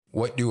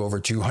What do over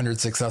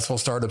 200 successful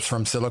startups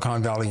from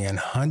Silicon Valley and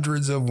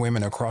hundreds of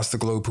women across the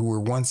globe who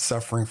were once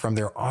suffering from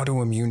their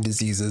autoimmune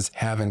diseases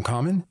have in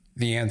common?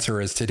 The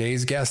answer is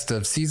today's guest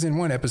of Season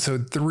 1,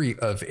 Episode 3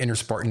 of Inner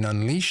Spartan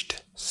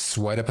Unleashed,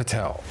 Sweta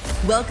Patel.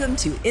 Welcome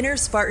to Inner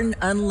Spartan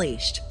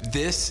Unleashed.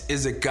 This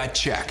is a gut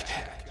check.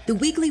 The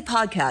weekly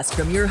podcast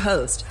from your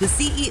host, the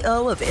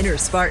CEO of Inner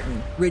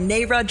Spartan,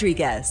 Renee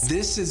Rodriguez.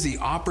 This is the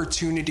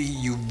opportunity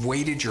you've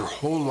waited your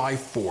whole life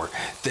for,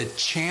 the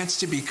chance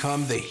to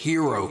become the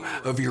hero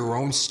of your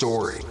own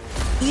story.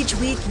 Each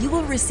week, you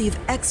will receive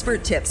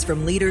expert tips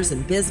from leaders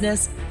in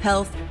business,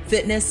 health,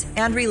 fitness,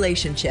 and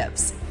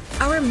relationships.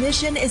 Our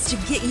mission is to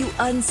get you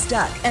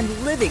unstuck and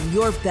living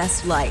your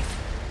best life.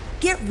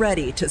 Get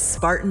ready to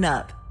Spartan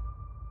up.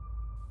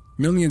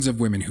 Millions of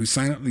women who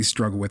silently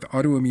struggle with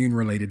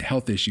autoimmune-related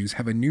health issues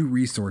have a new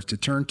resource to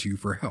turn to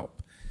for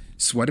help.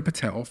 Sweta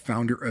Patel,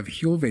 founder of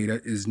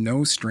HealVeda, is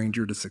no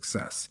stranger to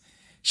success.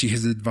 She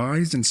has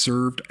advised and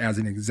served as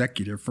an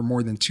executive for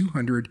more than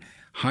 200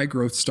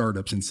 high-growth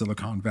startups in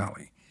Silicon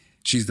Valley.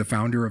 She's the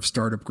founder of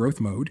Startup Growth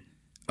Mode,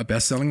 a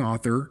best-selling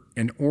author,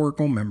 an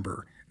Oracle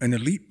member, an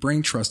elite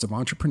brain trust of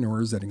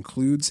entrepreneurs that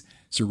includes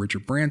Sir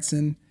Richard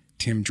Branson,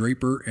 Tim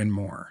Draper, and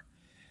more.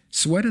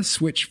 Sweta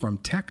switched from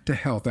tech to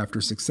health after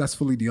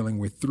successfully dealing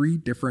with 3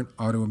 different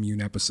autoimmune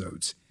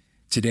episodes.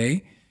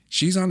 Today,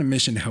 she's on a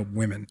mission to help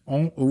women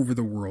all over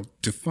the world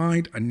to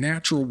find a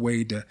natural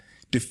way to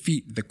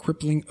defeat the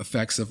crippling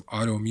effects of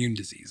autoimmune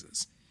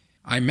diseases.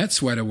 I met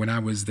Sweta when I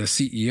was the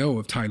CEO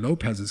of Tai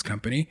Lopez's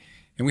company,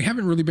 and we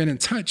haven't really been in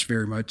touch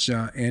very much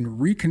and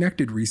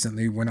reconnected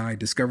recently when I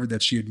discovered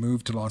that she had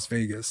moved to Las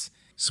Vegas.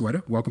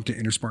 Sweta, welcome to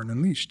Inner Spartan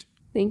Unleashed.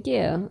 Thank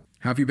you.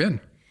 How have you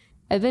been?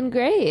 I've been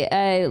great.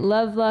 I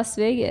love Las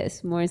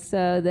Vegas more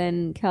so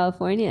than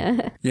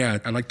California. Yeah,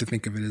 I like to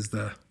think of it as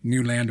the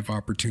new land of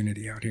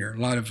opportunity out here. A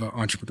lot of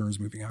entrepreneurs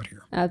moving out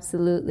here.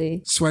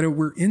 Absolutely. Sweta,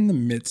 we're in the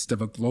midst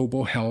of a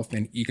global health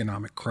and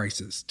economic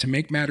crisis. To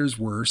make matters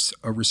worse,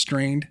 a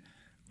restrained,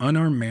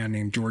 unarmed man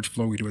named George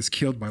Floyd was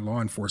killed by law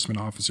enforcement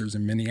officers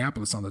in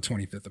Minneapolis on the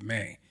 25th of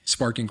May,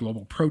 sparking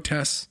global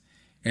protests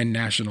and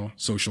national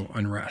social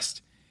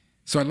unrest.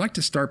 So I'd like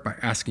to start by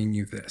asking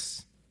you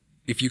this.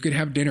 If you could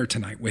have dinner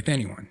tonight with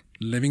anyone,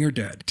 living or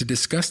dead, to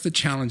discuss the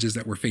challenges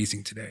that we're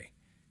facing today,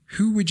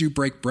 who would you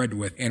break bread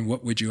with and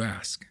what would you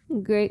ask?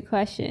 Great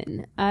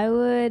question. I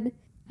would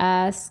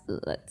ask,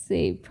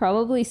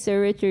 probably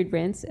Sir Richard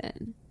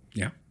Branson.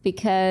 Yeah.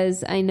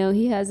 Because I know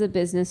he has a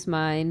business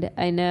mind.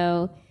 I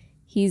know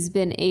he's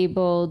been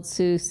able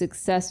to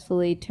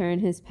successfully turn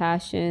his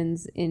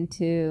passions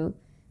into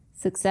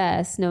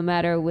success, no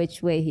matter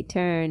which way he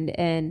turned.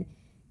 And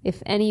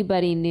if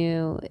anybody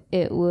knew,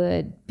 it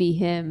would be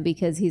him,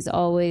 because he's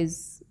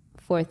always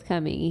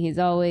forthcoming. He's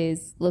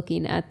always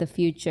looking at the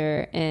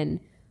future and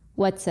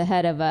what's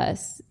ahead of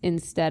us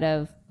instead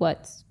of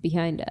what's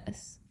behind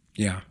us.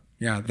 Yeah,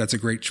 that's a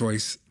great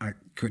choice. I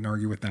couldn't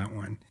argue with that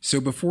one. So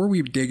before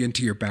we dig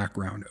into your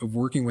background of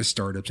working with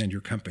startups and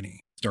your company,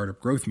 Startup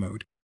Growth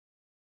Mode,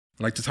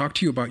 I'd like to talk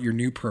to you about your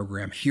new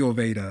program,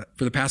 HealVeda.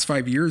 For the past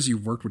 5 years,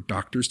 you've worked with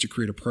doctors to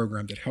create a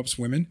program that helps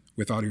women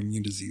with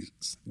autoimmune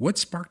diseases. What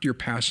sparked your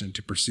passion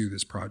to pursue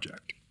this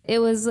project? It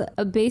was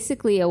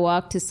basically a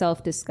walk to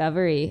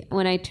self-discovery.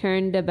 When I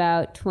turned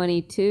about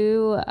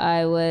 22,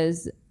 I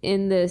was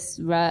in this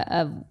rut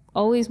of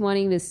always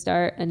wanting to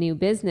start a new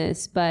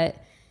business, but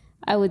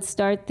I would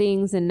start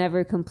things and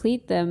never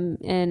complete them.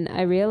 And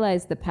I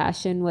realized the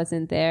passion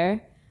wasn't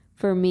there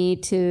for me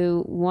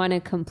to want to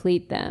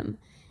complete them.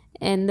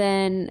 And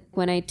then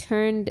when I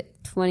turned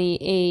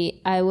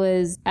 28, I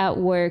was at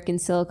work in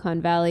Silicon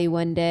Valley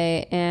one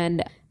day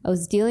and I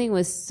was dealing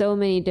with so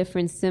many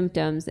different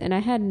symptoms and I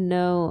had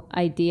no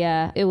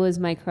idea it was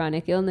my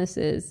chronic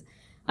illnesses.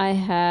 I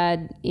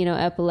had,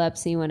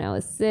 epilepsy when I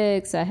was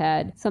 6. I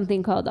had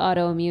something called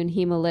autoimmune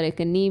hemolytic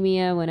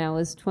anemia when I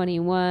was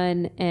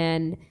 21.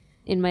 And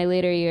in my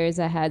later years,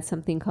 I had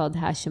something called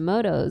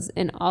Hashimoto's.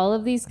 And all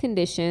of these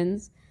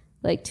conditions,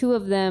 2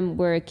 of them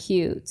were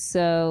acute,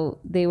 so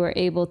they were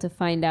able to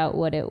find out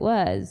what it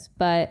was.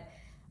 But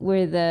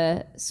where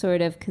the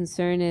sort of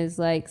concern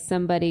is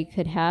somebody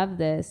could have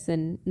this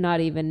and not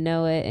even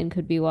know it and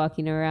could be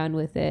walking around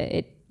with it.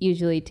 It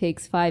usually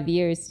takes 5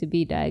 years to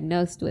be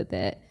diagnosed with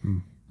it,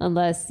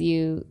 unless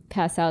you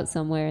pass out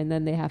somewhere and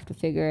then they have to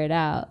figure it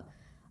out.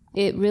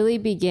 It really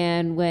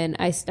began when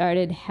I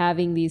started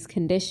having these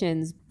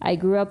conditions. I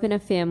grew up in a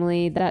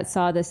family that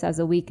saw this as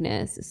a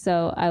weakness,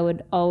 so I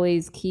would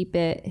always keep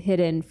it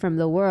hidden from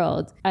the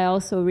world. I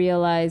also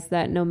realized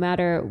that no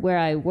matter where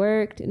I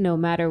worked, no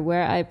matter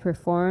where I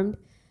performed,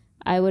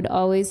 I would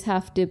always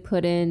have to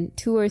put in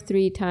 2 or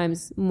 3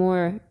 times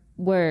more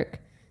work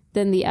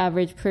than the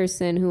average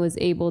person who was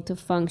able to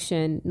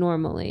function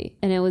normally.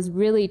 And it was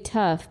really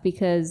tough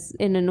because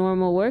in a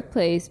normal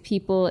workplace,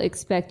 people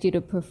expect you to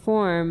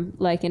perform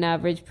like an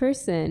average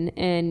person.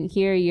 And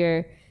here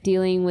you're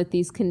dealing with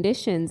these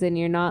conditions and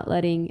you're not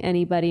letting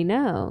anybody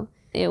know.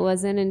 It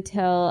wasn't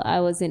until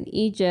I was in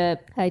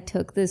Egypt, I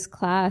took this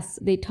class.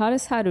 They taught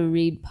us how to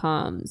read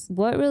palms.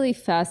 What really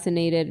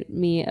fascinated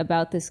me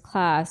about this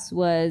class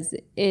was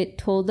it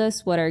told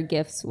us what our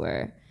gifts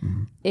were.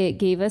 Mm-hmm. It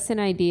gave us an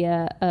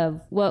idea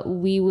of what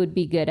we would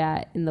be good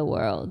at in the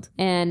world.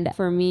 And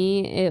for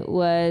me, it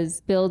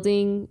was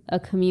building a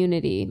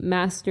community,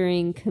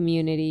 mastering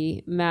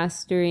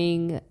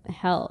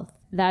health.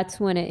 That's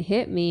when it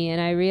hit me. And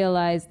I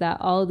realized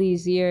that all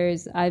these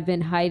years I've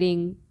been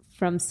hiding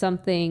from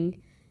something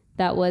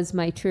that was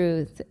my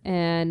truth,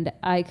 and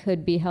I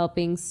could be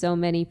helping so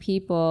many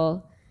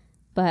people,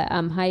 but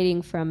I'm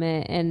hiding from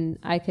it, and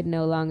I could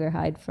no longer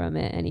hide from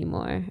it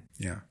anymore.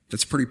 Yeah,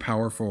 that's a pretty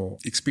powerful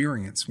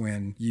experience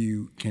when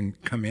you can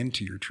come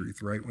into your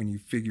truth, right? When you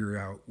figure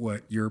out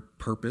what your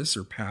purpose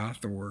or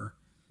path or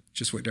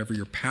just whatever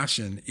your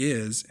passion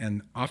is,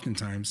 and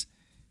oftentimes,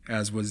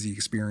 as was the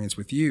experience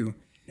with you,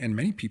 and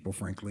many people,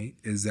 frankly,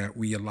 is that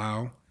we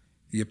allow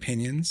the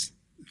opinions,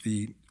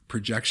 the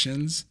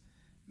projections,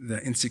 the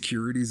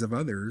insecurities of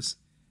others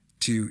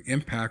to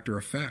impact or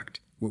affect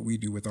what we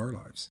do with our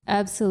lives.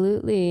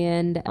 Absolutely.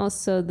 And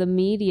also the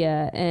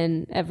media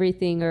and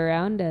everything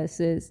around us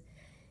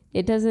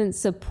it doesn't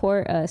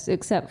support us,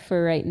 except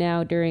for right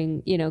now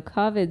during,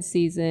 COVID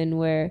season,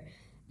 where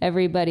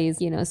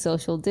everybody's,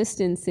 social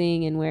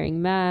distancing and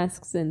wearing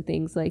masks and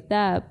things like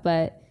that.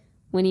 But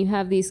when you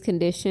have these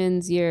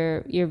conditions,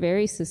 you're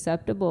very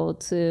susceptible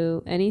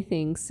to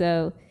anything.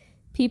 So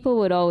people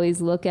would always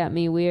look at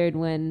me weird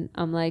when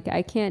I'm like,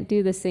 I can't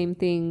do the same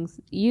things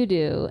you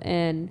do.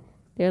 And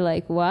they're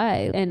like,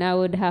 why? And I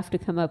would have to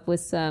come up with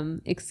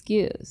some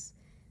excuse.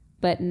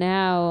 But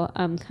now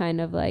I'm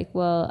kind of like,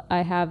 well,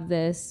 I have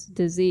this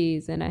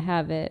disease and I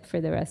have it for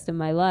the rest of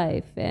my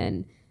life.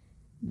 And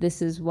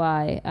this is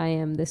why I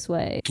am this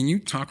way. Can you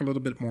talk a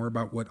little bit more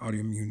about what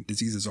autoimmune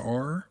diseases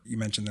are? You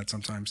mentioned that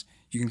sometimes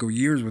you can go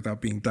years without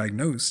being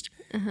diagnosed.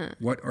 Uh-huh.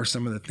 What are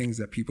some of the things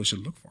that people should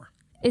look for?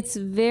 It's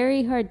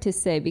very hard to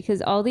say because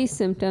all these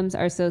symptoms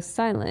are so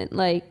silent.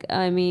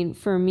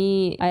 For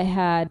me, I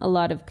had a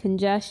lot of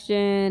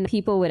congestion.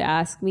 People would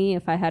ask me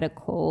if I had a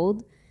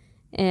cold.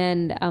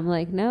 And I'm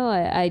like, no,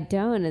 I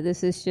don't.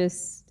 This is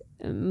just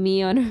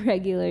me on a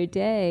regular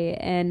day.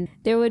 And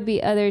there would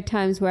be other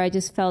times where I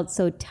just felt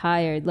so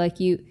tired. Like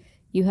you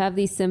have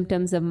these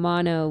symptoms of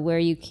mono where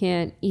you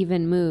can't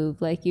even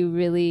move, like you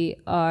really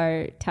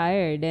are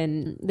tired.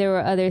 And there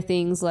were other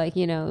things like,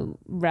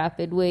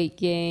 rapid weight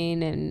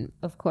gain and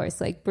of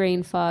course like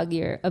brain fog,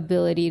 your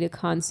ability to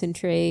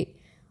concentrate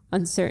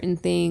on certain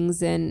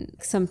things. And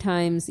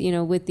sometimes,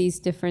 with these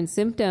different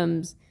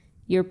symptoms,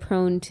 you're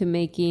prone to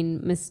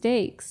making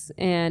mistakes.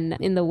 And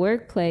in the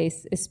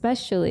workplace,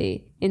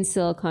 especially in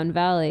Silicon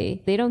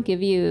Valley, they don't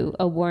give you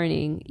a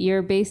warning.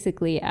 You're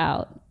basically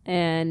out.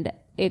 And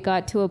it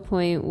got to a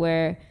point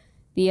where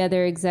the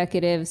other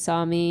executives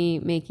saw me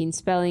making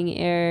spelling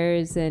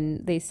errors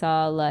and they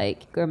saw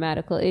like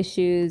grammatical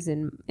issues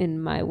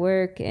in my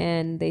work,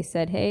 and they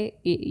said, hey,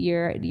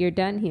 you're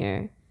done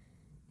here.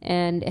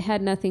 And it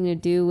had nothing to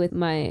do with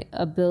my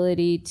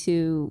ability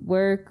to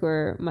work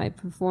or my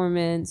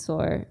performance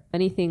or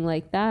anything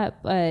like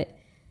that. But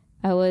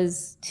I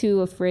was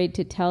too afraid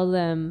to tell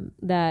them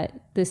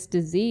that this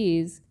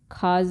disease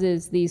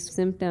causes these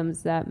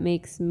symptoms that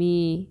makes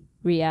me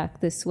react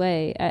this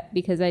way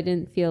because I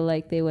didn't feel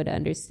like they would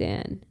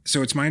understand.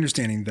 So it's my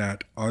understanding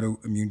that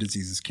autoimmune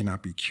diseases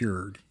cannot be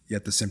cured,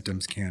 yet the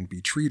symptoms can be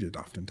treated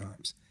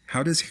oftentimes.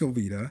 How does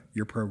HealVita,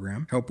 your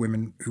program, help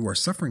women who are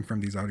suffering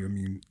from these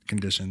autoimmune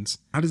conditions?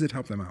 How does it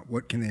help them out?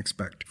 What can they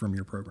expect from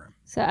your program?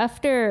 So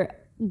after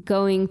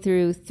going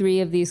through 3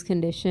 of these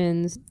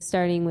conditions,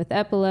 starting with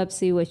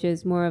epilepsy, which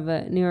is more of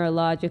a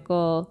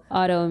neurological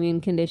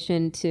autoimmune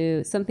condition,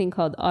 to something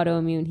called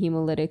autoimmune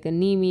hemolytic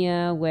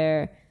anemia,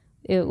 where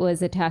it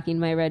was attacking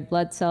my red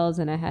blood cells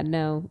and I had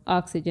no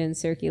oxygen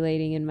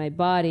circulating in my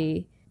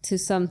body, to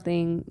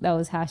something that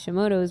was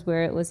Hashimoto's,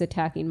 where it was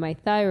attacking my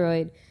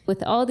thyroid.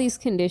 With all these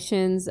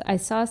conditions, I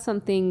saw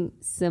something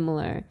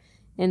similar,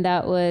 and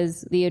that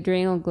was the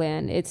adrenal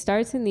gland. It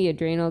starts in the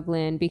adrenal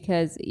gland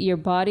because your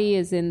body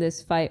is in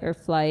this fight or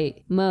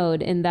flight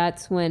mode, and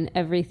that's when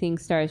everything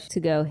starts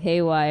to go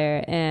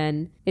haywire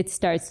and it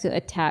starts to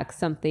attack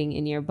something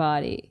in your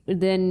body.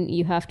 Then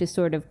you have to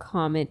sort of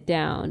calm it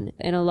down.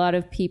 And a lot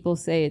of people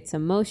say it's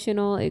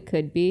emotional. It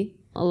could be.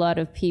 A lot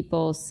of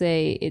people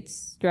say it's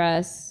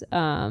stress,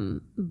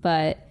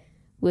 but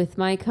with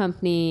my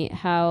company,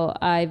 how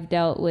I've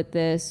dealt with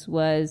this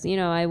was,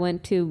 I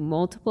went to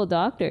multiple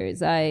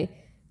doctors. I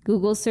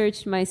Google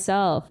searched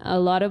myself. A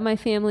lot of my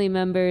family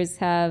members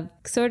have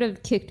sort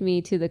of kicked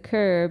me to the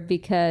curb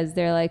because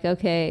they're like,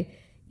 okay,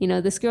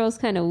 this girl's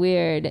kind of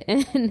weird.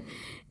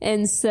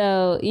 And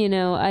so,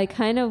 I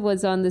kind of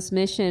was on this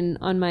mission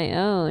on my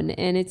own.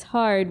 And it's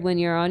hard when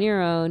you're on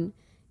your own.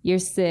 You're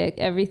sick,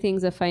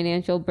 everything's a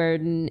financial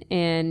burden,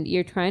 and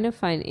you're trying to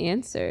find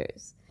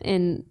answers.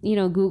 And,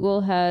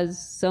 Google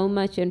has so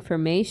much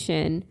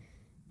information,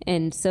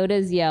 and so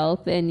does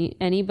Yelp, and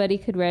anybody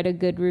could write a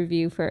good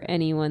review for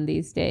anyone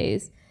these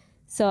days.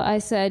 So I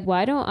said,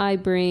 why don't I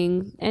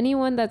bring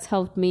anyone that's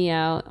helped me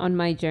out on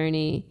my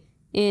journey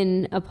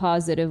in a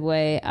positive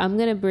way? I'm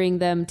going to bring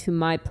them to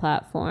my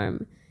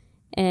platform,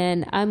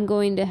 and I'm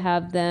going to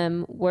have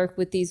them work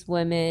with these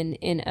women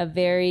in a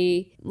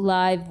very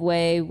live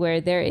way where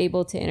they're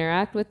able to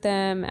interact with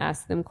them,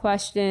 ask them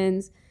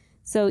questions.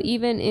 So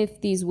even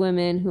if these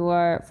women who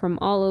are from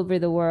all over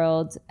the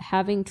world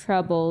having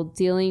trouble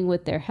dealing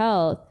with their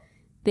health,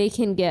 they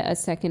can get a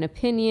second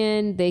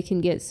opinion, they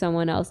can get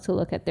someone else to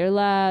look at their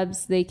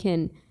labs, they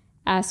can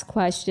ask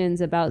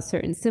questions about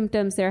certain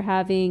symptoms they're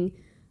having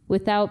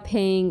without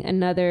paying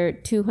another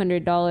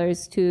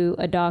 $200 to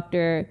a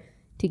doctor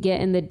to get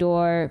in the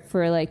door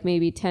for like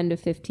maybe 10 to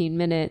 15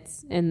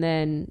 minutes and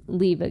then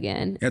leave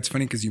again. Yeah, it's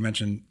funny because you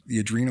mentioned the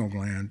adrenal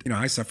gland.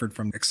 I suffered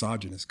from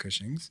exogenous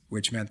Cushing's,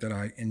 which meant that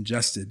I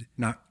ingested,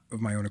 not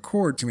of my own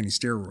accord, too many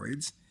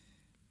steroids.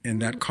 And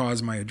that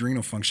caused my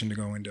adrenal function to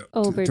go into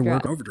to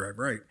work overdrive,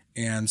 right?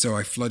 And so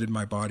I flooded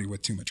my body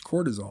with too much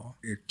cortisol.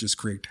 It just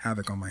created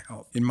havoc on my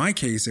health. In my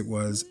case, it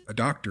was a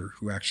doctor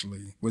who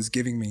actually was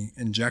giving me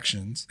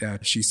injections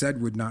that she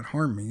said would not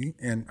harm me.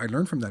 And I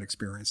learned from that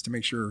experience to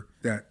make sure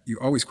that you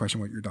always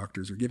question what your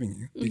doctors are giving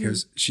you,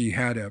 because she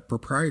had a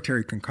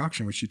proprietary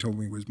concoction, which she told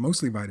me was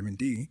mostly vitamin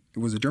D. It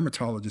was a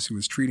dermatologist who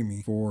was treating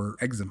me for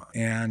eczema.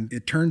 And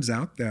it turns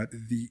out that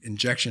the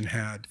injection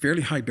had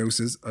fairly high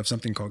doses of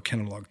something called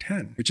Kenalog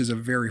 10, which is a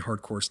very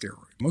hardcore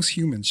steroid. Most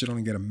humans should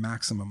only get a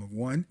maximum of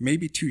 1,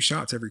 maybe 2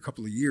 shots every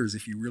couple of years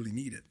if you really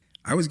need it.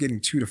 I was getting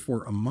 2 to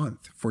 4 a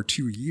month for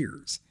 2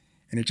 years,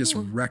 and it just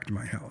wrecked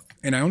my health.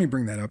 And I only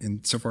bring that up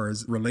in so far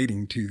as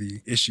relating to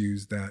the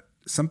issues that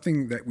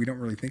something that we don't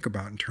really think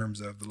about in terms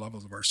of the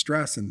levels of our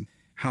stress and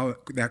how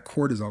that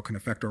cortisol can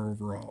affect our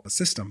overall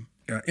system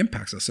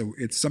impacts us. So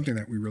it's something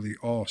that we really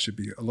all should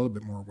be a little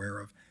bit more aware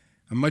of.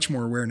 I'm much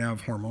more aware now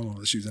of hormonal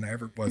issues than I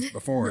ever was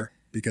before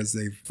because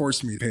they've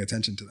forced me to pay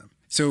attention to them.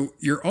 So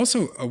you're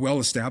also a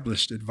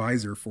well-established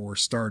advisor for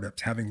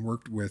startups, having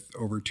worked with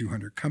over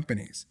 200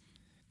 companies.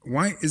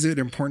 Why is it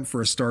important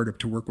for a startup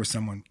to work with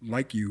someone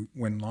like you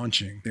when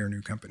launching their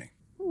new company?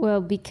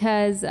 Well,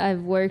 because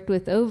I've worked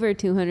with over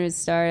 200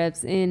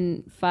 startups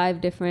in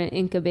 5 different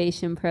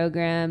incubation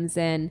programs,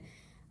 and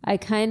I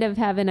kind of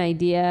have an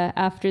idea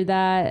after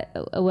that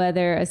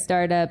whether a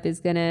startup is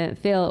going to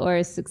fail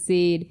or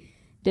succeed,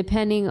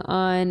 depending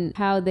on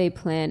how they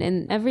plan.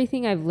 And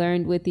everything I've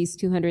learned with these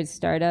 200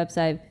 startups,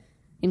 I've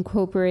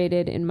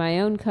incorporated in my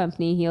own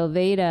company,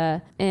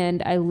 HealVeda.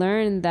 And I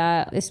learned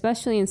that,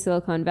 especially in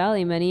Silicon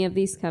Valley, many of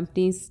these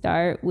companies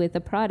start with a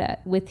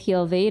product. With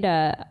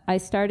HealVeda, I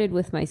started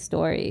with my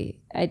story.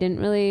 I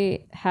didn't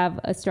really have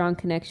a strong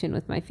connection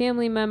with my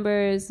family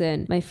members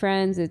and my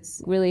friends.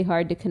 It's really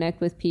hard to connect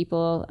with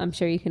people. I'm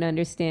sure you can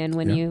understand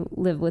when you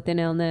live with an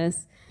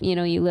illness. You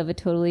know, you live a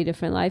totally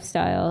different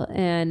lifestyle.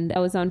 And I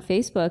was on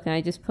Facebook and I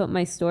just put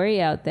my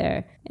story out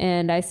there.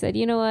 And I said,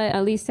 you know what,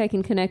 at least I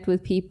can connect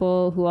with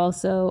people who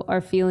also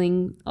are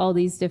feeling all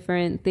these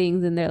different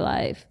things in their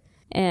life.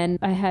 And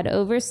I had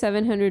over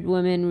 700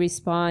 women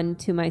respond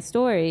to my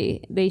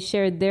story. They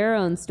shared their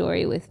own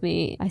story with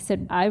me. I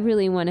said, I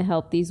really want to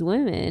help these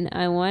women.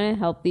 I want to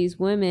help these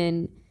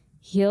women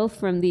heal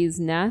from these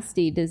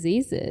nasty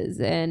diseases.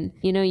 And,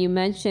 you know, you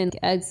mentioned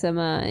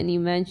eczema and you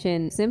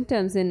mentioned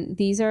symptoms, and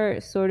these are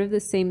sort of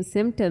the same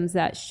symptoms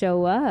that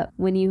show up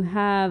when you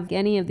have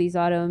any of these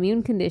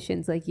autoimmune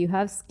conditions. Like you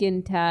have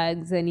skin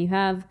tags and you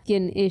have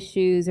skin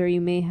issues, or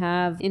you may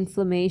have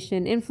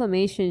inflammation.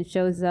 Inflammation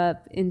shows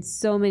up in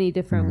so many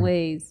different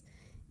ways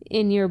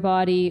in your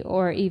body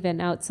or even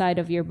outside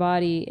of your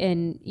body,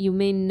 and you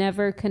may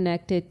never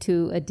connect it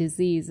to a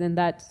disease, and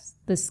that's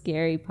the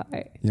scary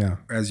part. Yeah.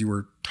 As you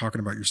were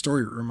talking about your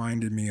story, it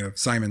reminded me of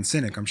Simon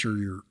Sinek. I'm sure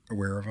you're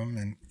aware of him,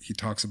 and he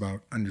talks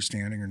about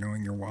understanding or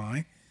knowing your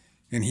why.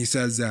 And he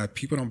says that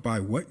people don't buy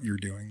what you're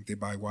doing, they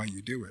buy why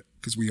you do it,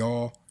 because we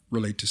all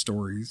relate to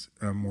stories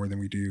more than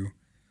we do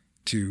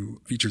to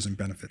features and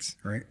benefits,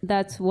 right?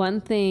 That's one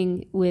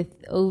thing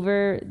with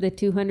over the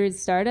 200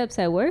 startups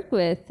I work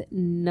with.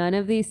 None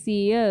of these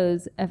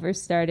CEOs ever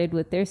started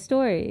with their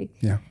story.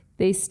 Yeah.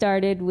 They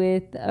started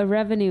with a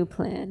revenue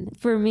plan.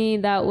 For me,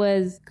 that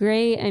was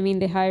great. I mean,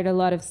 they hired a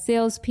lot of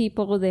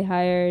salespeople. They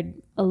hired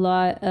a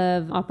lot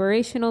of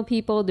operational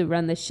people to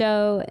run the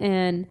show.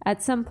 And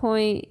at some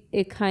point,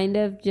 it kind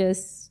of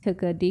just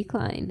took a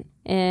decline.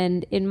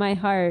 And in my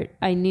heart,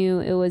 I knew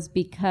it was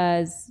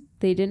because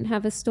they didn't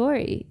have a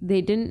story.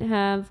 They didn't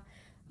have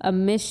a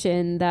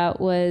mission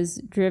that was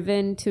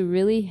driven to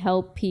really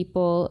help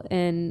people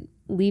and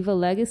leave a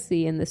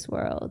legacy in this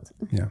world.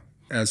 Yeah.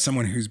 As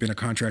someone who's been a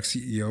contract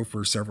CEO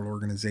for several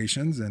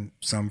organizations, and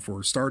some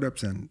for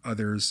startups and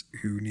others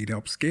who need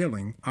help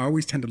scaling, I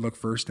always tend to look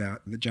first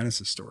at the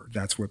genesis story.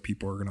 That's what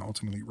people are going to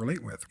ultimately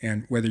relate with.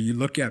 And whether you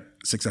look at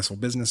successful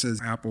businesses,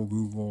 Apple,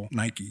 Google,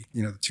 Nike,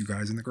 you know, the 2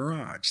 guys in the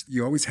garage,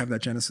 you always have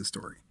that genesis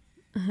story.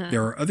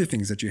 There are other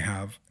things that you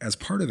have as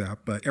part of that,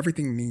 but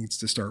everything needs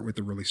to start with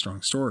a really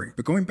strong story.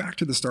 But going back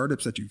to the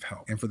startups that you've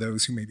helped, and for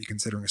those who may be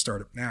considering a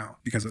startup now,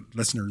 because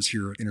listeners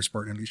here at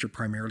InnerSpartan, at least, are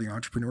primarily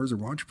entrepreneurs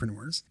or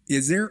entrepreneurs,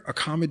 is there a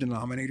common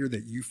denominator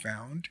that you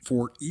found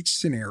for each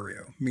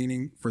scenario,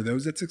 meaning for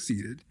those that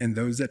succeeded and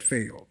those that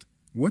failed?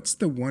 What's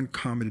the one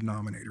common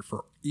denominator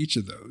for each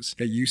of those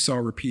that you saw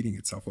repeating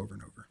itself over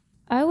and over?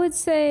 I would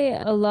say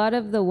a lot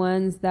of the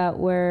ones that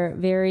were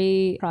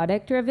very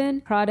product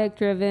driven,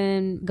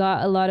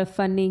 got a lot of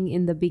funding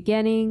in the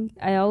beginning.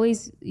 I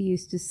always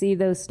used to see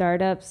those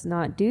startups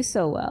not do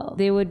so well.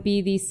 They would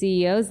be these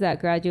CEOs that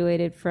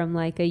graduated from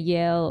like a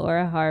Yale or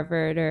a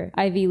Harvard or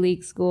Ivy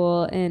League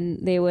school, and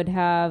they would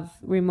have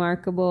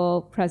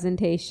remarkable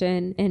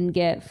presentation and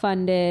get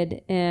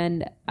funded.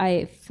 And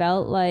I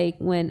felt like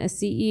when a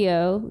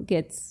CEO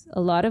gets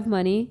a lot of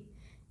money,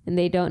 and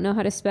they don't know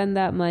how to spend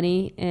that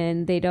money,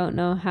 and they don't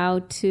know how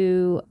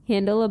to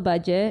handle a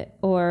budget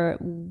or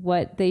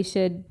what they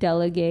should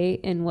delegate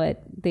and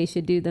what they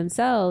should do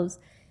themselves,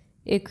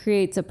 it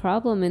creates a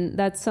problem. And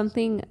that's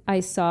something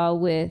I saw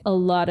with a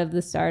lot of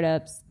the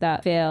startups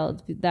that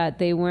failed, that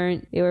they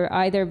were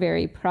either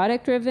very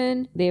product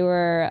driven, they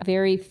were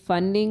very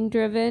funding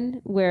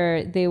driven,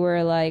 where they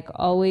were like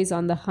always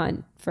on the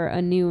hunt for a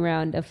new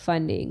round of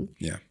funding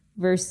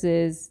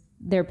versus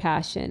their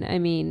passion. I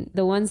mean,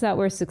 the ones that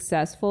were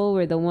successful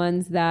were the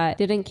ones that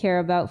didn't care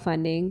about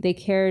funding. They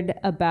cared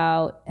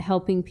about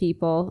helping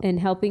people and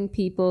helping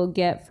people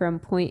get from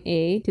point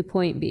A to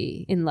point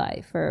B in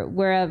life, or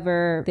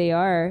wherever they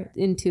are,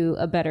 into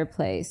a better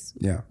place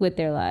with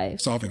their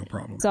life. Solving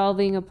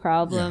a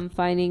problem,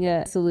 finding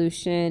a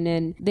solution.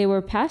 And they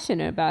were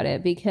passionate about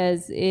it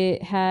because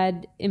it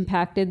had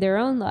impacted their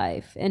own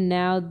life. And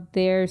now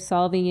they're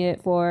solving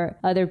it for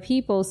other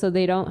people so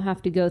they don't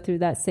have to go through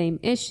that same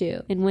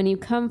issue. And when you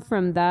come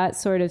from that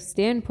sort of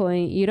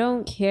standpoint, you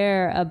don't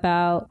care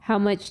about how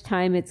much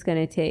time it's going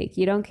to take.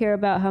 You don't care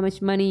about how much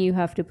money you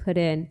have to put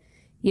in.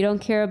 You don't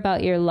care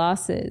about your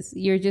losses.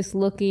 You're just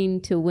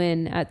looking to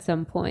win at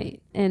some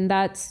point. And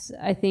that's,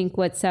 I think,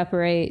 what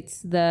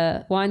separates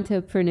the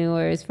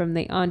wantrepreneurs from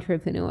the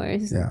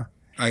entrepreneurs. Yeah.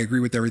 I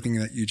agree with everything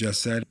that you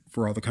just said.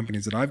 For all the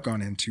companies that I've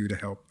gone into to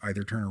help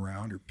either turn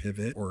around or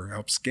pivot or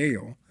help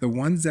scale, the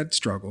ones that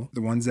struggle,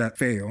 the ones that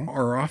fail,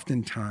 are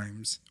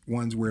oftentimes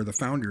ones where the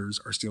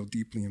founders are still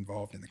deeply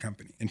involved in the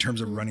company in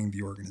terms of running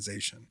the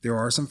organization. There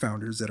are some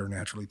founders that are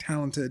naturally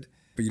talented,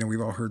 but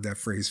we've all heard that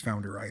phrase,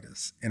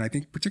 founderitis. And I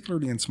think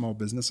particularly in small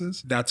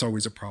businesses, that's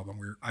always a problem,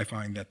 where I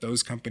find that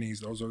those companies,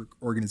 those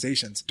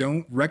organizations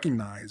don't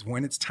recognize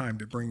when it's time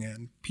to bring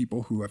in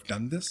people who have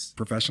done this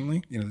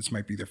professionally. This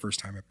might be their first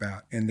time at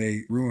bat, and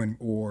they ruin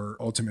or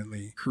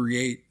ultimately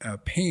create a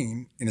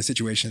pain in a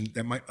situation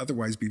that might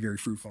otherwise be very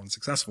fruitful and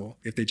successful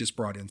if they just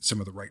brought in some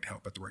of the right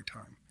help at the right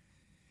time.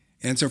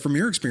 And so from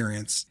your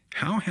experience,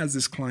 how has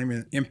this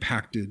climate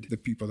impacted the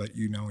people that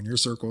you know in your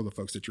circle, the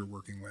folks that you're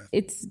working with?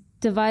 It's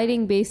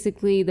dividing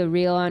basically the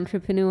real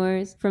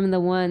entrepreneurs from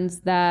the ones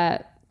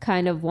that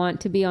kind of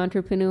want to be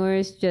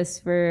entrepreneurs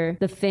just for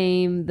the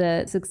fame,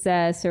 the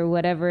success, or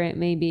whatever it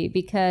may be.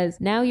 Because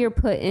now you're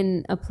put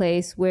in a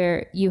place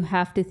where you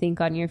have to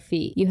think on your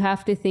feet. You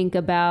have to think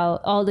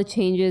about all the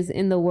changes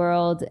in the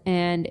world,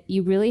 and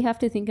you really have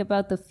to think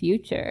about the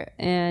future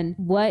and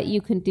what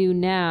you can do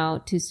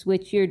now to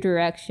switch your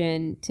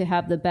direction to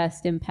have the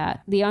best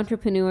impact. The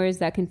entrepreneurs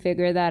that can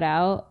figure that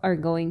out are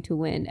going to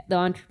win. The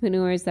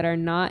entrepreneurs that are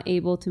not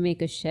able to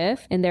make a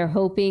shift, and they're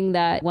hoping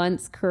that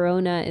once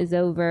Corona is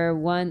over,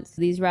 once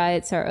these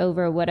riots are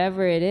over,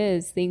 whatever it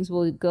is, things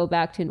will go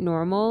back to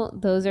normal.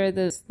 Those are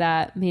those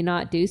that may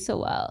not do so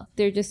well.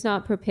 They're just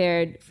not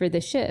prepared for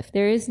the shift.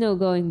 There is no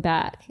going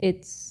back.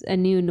 It's a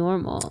new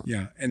normal.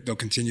 Yeah, and they'll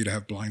continue to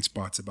have blind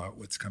spots about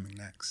what's coming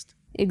next.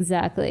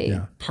 Exactly.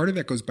 Yeah. Part of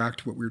that goes back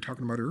to what we were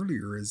talking about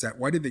earlier, is that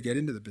why did they get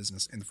into the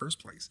business in the first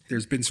place?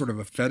 There's been sort of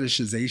a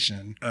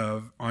fetishization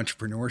of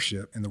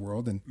entrepreneurship in the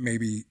world, and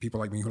maybe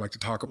people like me who like to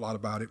talk a lot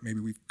about it,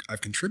 maybe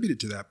I've contributed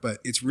to that, but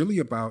it's really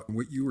about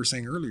what you were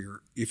saying earlier.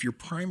 If your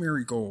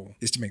primary goal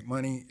is to make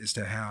money, is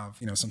to have,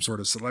 some sort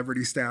of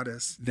celebrity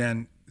status,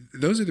 then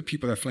those are the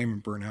people that flame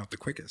and burn out the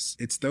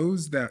quickest. It's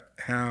those that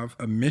have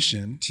a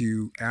mission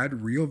to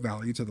add real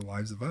value to the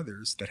lives of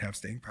others that have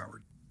staying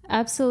power.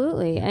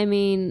 Absolutely. I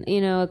mean,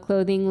 a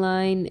clothing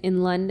line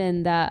in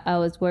London that I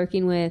was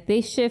working with,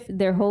 they shift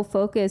their whole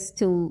focus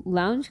to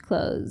lounge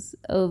clothes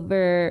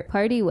over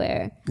party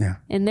wear. Yeah.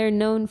 And they're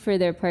known for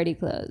their party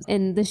clothes.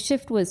 And the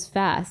shift was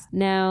fast.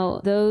 Now,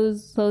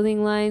 those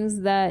clothing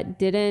lines that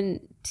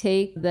didn't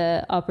take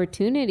the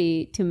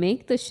opportunity to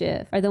make the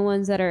shift are the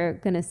ones that are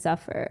going to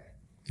suffer.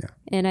 Yeah.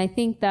 And I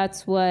think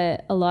that's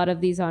what a lot of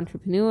these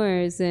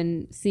entrepreneurs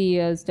and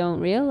CEOs don't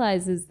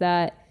realize, is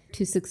that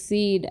to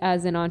succeed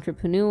as an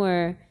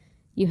entrepreneur,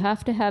 you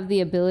have to have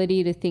the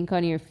ability to think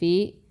on your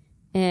feet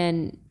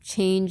and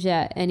change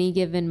at any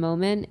given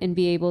moment and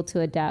be able to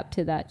adapt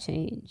to that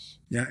change.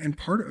 Yeah, and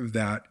part of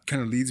that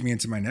kind of leads me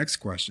into my next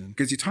question,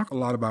 because you talk a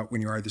lot about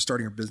when you're either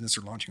starting a business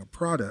or launching a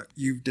product.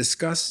 You've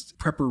discussed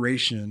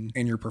preparation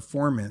and your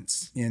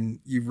performance, and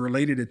you've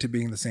related it to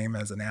being the same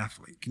as an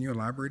athlete. Can you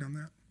elaborate on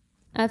that?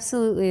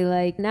 Absolutely.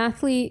 Like an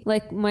athlete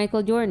like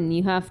Michael Jordan,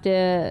 you have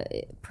to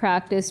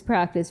practice,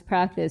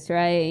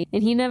 right?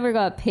 And he never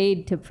got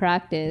paid to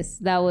practice.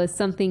 That was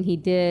something he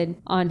did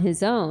on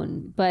his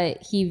own,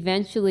 but he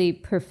eventually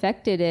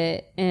perfected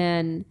it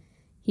and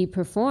he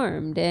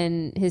performed,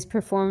 and his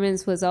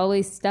performance was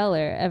always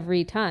stellar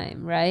every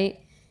time, right?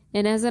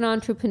 And as an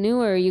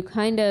entrepreneur, you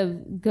kind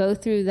of go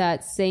through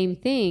that same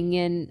thing.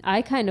 And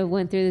I kind of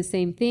went through the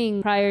same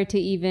thing prior to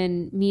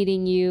even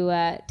meeting you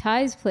at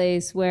Ty's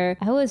place, where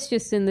I was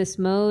just in this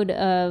mode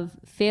of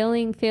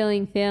failing.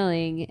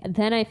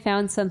 Then I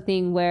found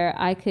something where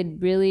I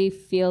could really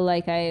feel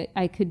like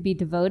I could be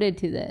devoted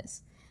to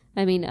this.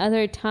 I mean,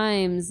 other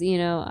times, you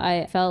know,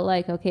 I felt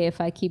like, okay, if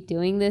I keep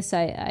doing this,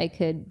 I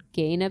could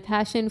gain a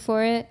passion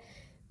for it.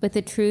 But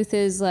the truth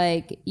is,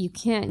 like, you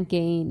can't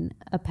gain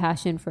a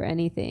passion for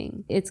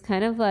anything. It's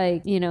kind of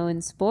like, you know,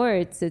 in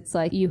sports, it's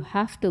like you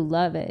have to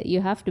love it.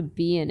 You have to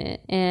be in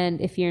it. And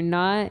if you're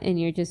not, and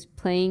you're just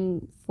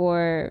playing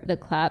for the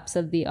claps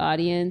of the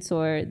audience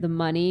or the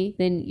money,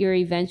 then you're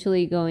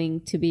eventually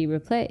going to be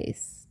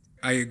replaced.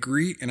 I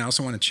agree. And I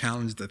also want to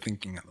challenge the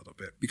thinking a little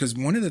bit, because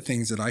one of the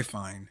things that I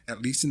find,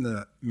 at least in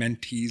the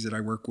mentees that I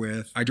work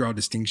with, I draw a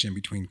distinction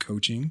between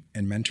coaching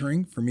and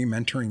mentoring. For me,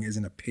 mentoring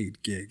isn't a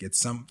paid gig. It's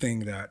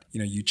something that, you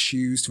know, you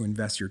choose to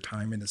invest your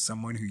time into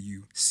someone who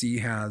you see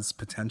has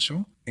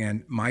potential.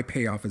 And my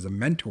payoff as a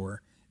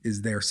mentor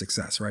is their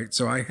success, right?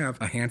 So I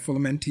have a handful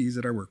of mentees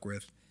that I work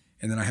with,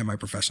 and then I have my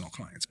professional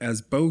clients.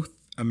 As both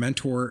a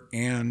mentor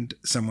and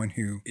someone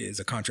who is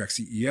a contract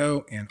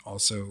CEO, and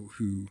also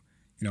who,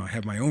 you know, I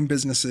have my own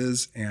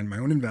businesses and my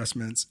own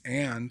investments,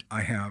 and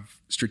I have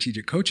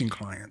strategic coaching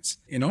clients.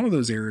 In all of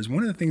those areas,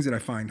 one of the things that I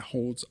find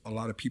holds a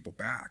lot of people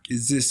back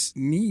is this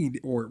need,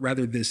 or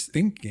rather this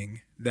thinking,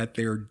 that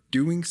they're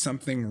doing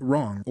something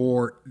wrong,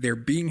 or they're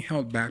being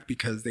held back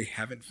because they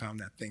haven't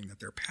found that thing that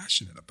they're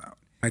passionate about.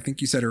 I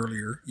think you said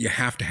earlier, you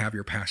have to have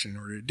your passion in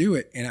order to do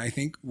it. And I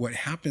think what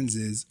happens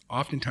is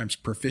oftentimes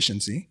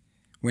proficiency.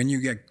 When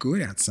you get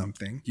good at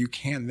something, you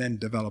can then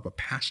develop a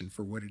passion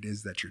for what it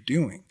is that you're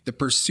doing. The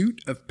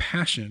pursuit of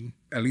passion,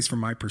 at least from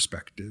my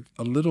perspective,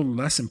 a little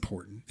less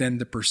important than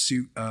the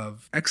pursuit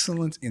of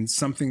excellence in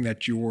something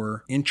that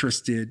you're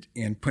interested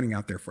in putting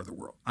out there for the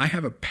world. I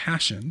have a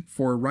passion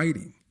for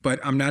writing, but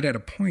I'm not at a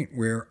point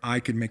where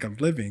I could make a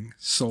living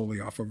solely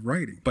off of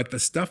writing. But the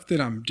stuff that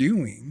I'm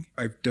doing,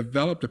 I've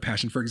developed a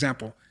passion. For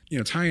example, you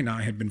know, Ty and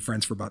I had been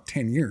friends for about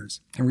 10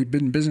 years, and we'd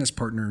been business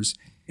partners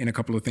in a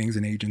couple of things,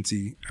 an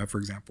agency, for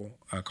example,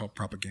 called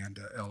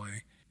Propaganda LA.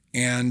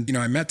 And, you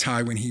know, I met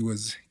Ty when he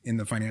was in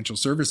the financial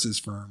services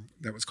firm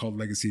that was called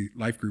Legacy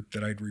Life Group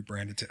that I'd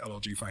rebranded to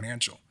LLG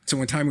Financial. So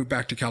when Ty moved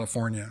back to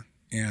California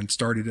and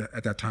started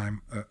at that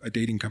time a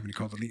dating company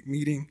called Elite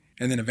Meeting,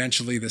 and then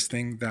eventually this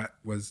thing that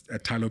was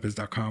at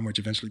tylopez.com, which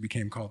eventually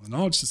became called the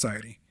Knowledge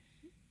Society,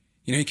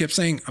 you know, he kept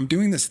saying, I'm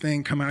doing this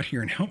thing, come out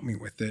here and help me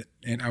with it.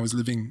 And I was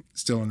living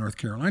still in North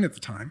Carolina at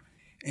the time.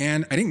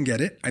 And I didn't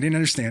get it. I didn't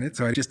understand it.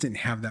 So I just didn't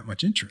have that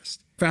much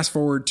interest. Fast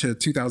forward to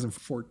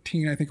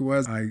 2014, I think it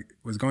was. I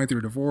was going through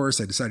a divorce.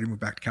 I decided to move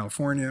back to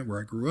California, where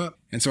I grew up.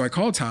 And so I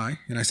called Ty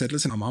and I said,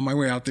 listen, I'm on my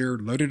way out there,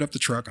 loaded up the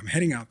truck. I'm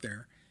heading out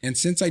there. And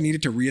since I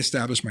needed to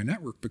reestablish my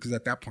network, because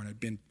at that point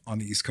I'd been on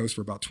the East Coast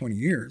for about 20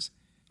 years,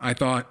 I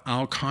thought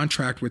I'll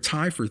contract with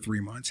Ty for 3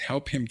 months,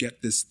 help him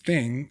get this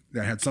thing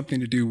that had something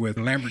to do with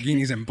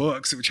Lamborghinis and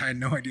books, which I had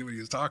no idea what he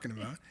was talking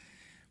about.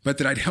 But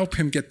that I'd help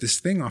him get this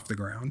thing off the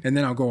ground, and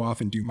then I'll go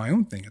off and do my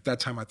own thing. At that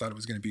time, I thought it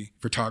was going to be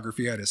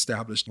photography. I'd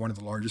established one of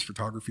the largest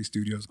photography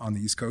studios on the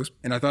East Coast,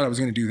 and I thought I was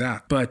going to do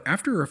that. But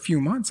after a few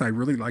months, I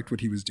really liked what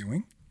he was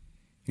doing.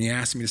 And he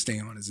asked me to stay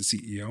on as a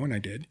CEO, and I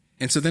did.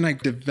 And so then I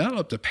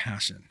developed a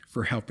passion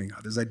for helping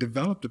others. I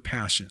developed a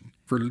passion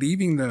for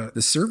leaving the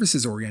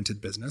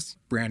services-oriented business,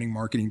 branding,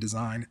 marketing,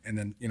 design, and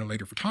then, you know,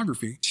 later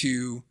photography,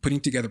 to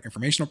putting together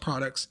informational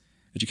products,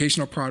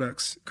 educational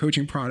products,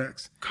 coaching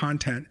products,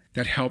 content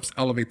that helps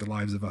elevate the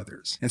lives of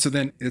others. And so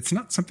then it's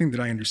not something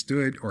that I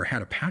understood or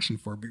had a passion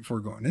for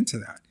before going into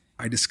that.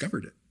 I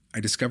discovered it.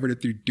 I discovered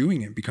it through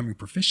doing it, becoming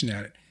proficient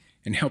at it,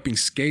 and helping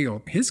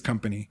scale his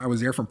company. I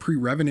was there from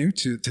pre-revenue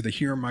to the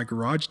Here in My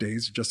Garage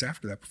days, just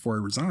after that, before I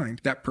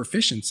resigned. That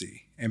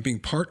proficiency and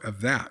being part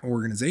of that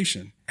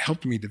organization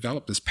helped me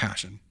develop this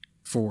passion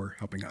for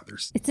helping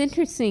others. It's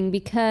interesting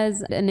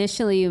because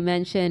initially you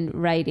mentioned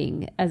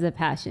writing as a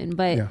passion,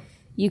 but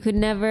you could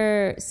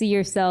never see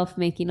yourself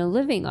making a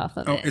living off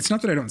of it. It's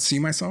not that I don't see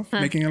myself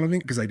making a living,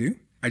 because I do.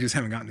 I just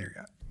haven't gotten there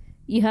yet.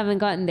 You haven't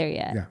gotten there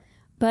yet. Yeah.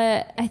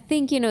 But I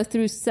think, you know,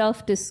 through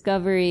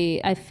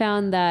self-discovery, I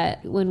found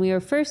that when we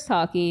were first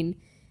talking,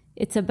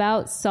 it's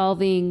about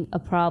solving a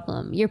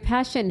problem. Your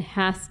passion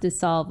has to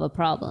solve a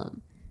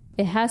problem.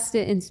 It has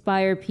to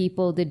inspire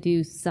people to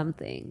do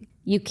something.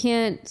 you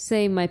can't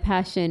say my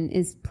passion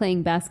is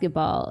playing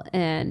basketball.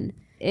 And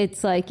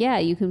it's like, yeah,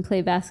 you can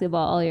play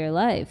basketball all your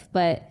life,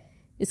 but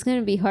it's going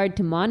to be hard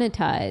to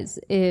monetize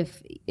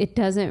if it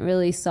doesn't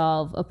really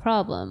solve a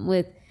problem.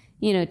 With,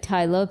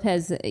 Tai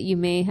Lopez, you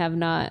may have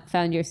not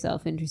found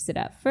yourself interested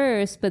at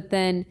first, but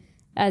then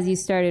as you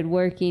started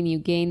working, you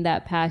gained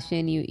that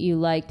passion. You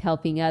liked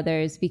helping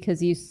others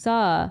because you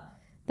saw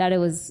that it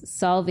was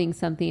solving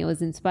something. It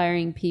was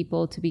inspiring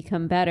people to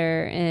become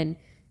better and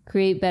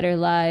create better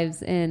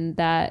lives. And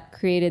that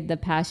created the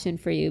passion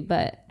for you.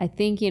 But I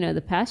think,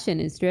 the passion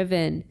is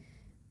driven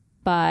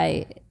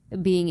by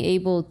being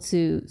able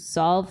to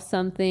solve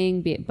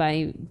something,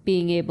 by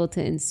being able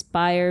to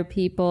inspire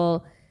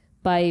people,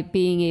 by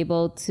being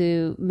able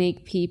to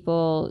make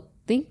people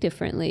think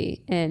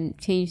differently and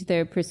change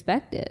their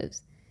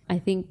perspectives. I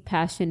think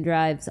passion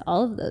drives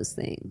all of those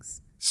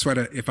things.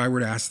 Sweta, if I were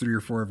to ask 3 or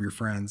 4 of your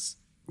friends,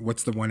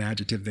 what's the one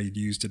adjective they'd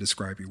use to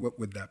describe you? What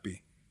would that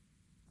be?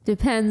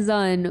 Depends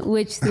on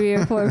which 3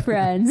 or 4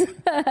 friends.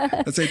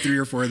 Let's say 3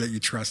 or 4 that you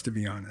trust, to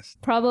be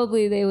honest.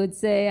 Probably they would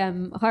say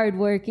I'm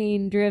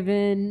hardworking,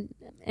 driven,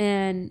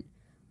 and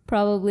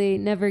probably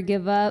never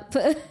give up.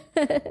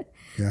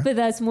 Yeah. But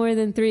that's more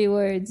than 3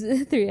 words,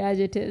 3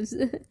 adjectives.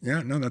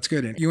 Yeah, no, that's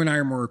good. And you and I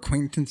are more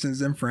acquaintances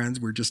than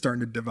friends. We're just starting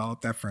to develop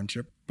that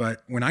friendship.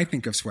 But when I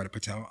think of Sweta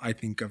Patel, I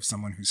think of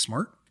someone who's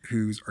smart,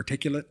 who's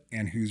articulate,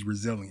 and who's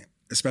resilient,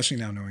 especially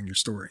now knowing your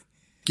story.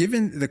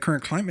 Given the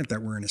current climate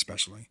that we're in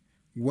especially,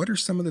 what are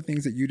some of the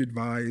things that you'd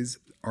advise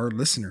our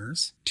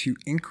listeners to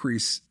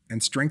increase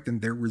and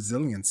strengthen their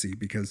resiliency?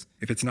 Because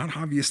if it's not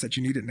obvious that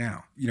you need it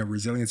now,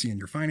 resiliency in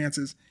your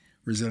finances,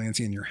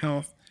 resiliency in your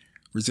health,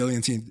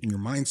 resiliency in your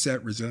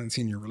mindset,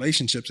 resiliency in your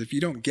relationships. If you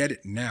don't get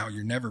it now,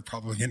 you're never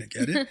probably going to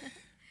get it.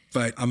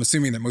 But I'm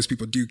assuming that most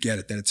people do get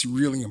it, that it's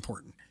really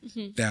important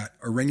that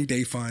a rainy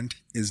day fund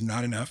is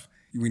not enough.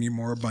 We need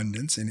more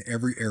abundance in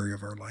every area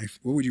of our life.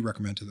 What would you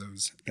recommend to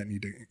those that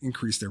need to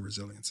increase their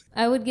resiliency?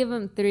 I would give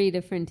them 3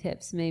 different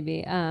tips,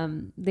 maybe.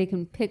 They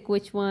can pick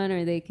which one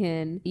or they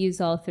can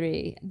use all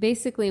 3.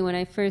 Basically, when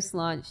I first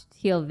launched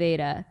Heal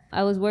Veda,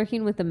 I was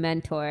working with a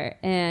mentor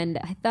and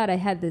I thought I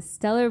had this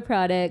stellar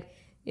product.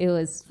 It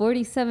was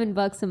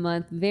 $47 a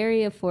month, very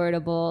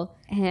affordable.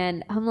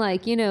 And I'm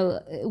like,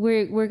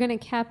 we're going to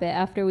cap it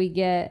after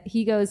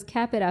he goes,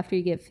 cap it after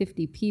you get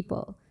 50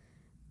 people.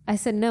 I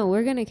said, no,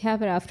 we're going to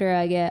cap it after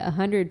I get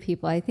 100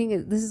 people. I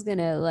think this is going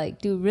to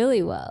do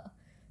really well.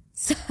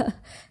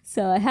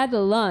 So I had to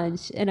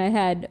launch and I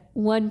had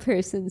 1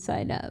 person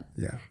sign up.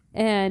 Yeah.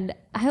 And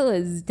I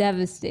was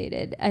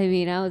devastated. I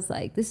mean, I was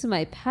like, this is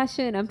my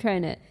passion. I'm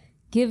trying to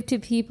give to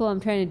people.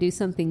 I'm trying to do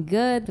something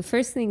good. The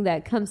first thing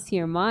that comes to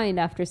your mind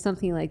after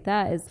something like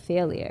that is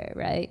failure,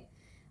 right?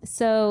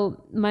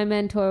 So my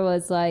mentor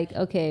was like,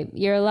 okay,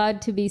 you're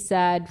allowed to be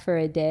sad for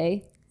a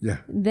day. Yeah.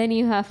 Then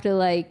you have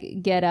to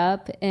get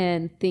up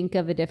and think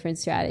of a different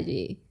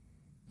strategy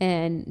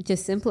and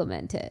just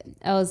implement it.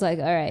 I was like,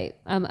 all right,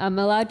 I'm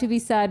allowed to be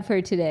sad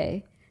for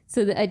today.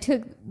 So I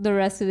took the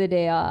rest of the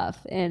day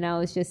off and I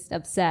was just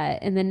upset.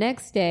 And the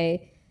next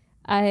day,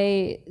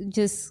 I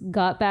just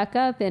got back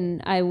up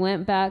and I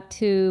went back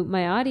to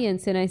my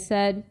audience and I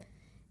said,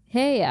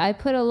 hey, I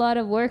put a lot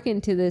of work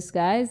into this,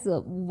 guys.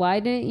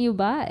 Why didn't you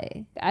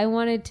buy? I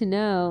wanted to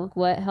know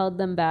what held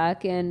them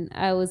back and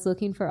I was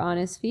looking for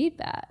honest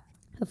feedback.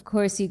 Of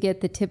course, you get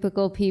the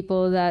typical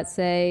people that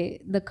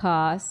say the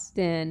cost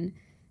and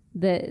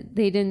that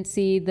they didn't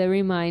see the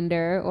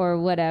reminder or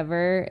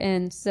whatever.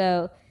 And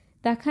so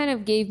that kind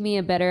of gave me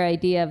a better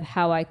idea of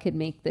how I could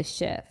make the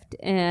shift.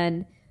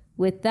 And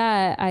with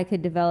that, I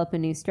could develop a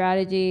new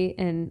strategy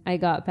and I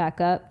got back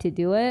up to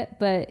do it.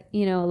 But,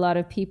 a lot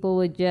of people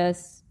would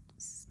just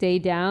stay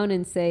down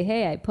and say,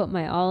 hey, I put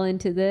my all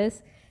into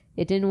this.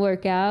 It didn't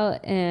work out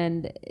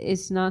and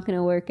it's not going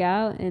to work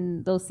out.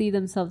 And they'll see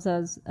themselves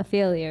as a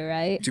failure,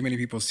 right? Too many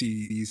people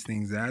see these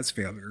things as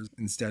failures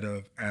instead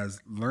of as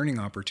learning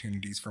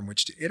opportunities from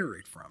which to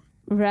iterate from.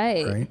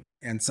 Right.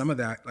 And some of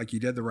that, you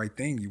did the right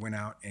thing. You went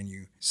out and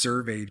you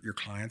surveyed your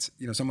clients.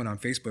 Someone on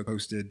Facebook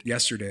posted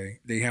yesterday,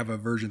 they have a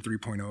version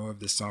 3.0 of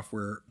this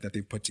software that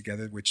they've put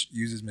together, which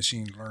uses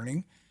machine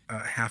learning,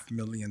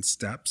 500,000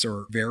 steps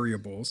or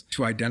variables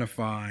to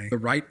identify the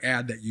right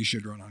ad that you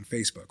should run on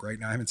Facebook, right?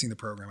 Now, I haven't seen the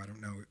program. I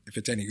don't know if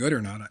it's any good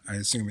or not. I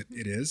assume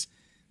it is.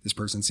 This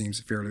person seems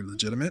fairly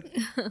legitimate.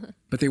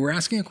 But they were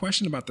asking a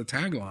question about the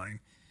tagline,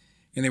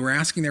 and they were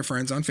asking their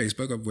friends on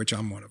Facebook, of which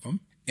I'm one of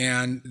them.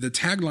 And the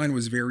tagline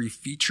was very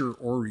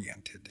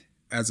feature-oriented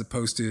as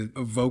opposed to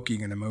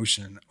evoking an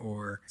emotion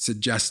or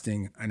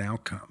suggesting an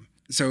outcome.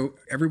 So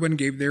everyone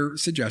gave their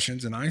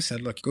suggestions, and I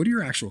said, look, go to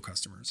your actual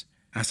customers.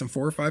 Ask them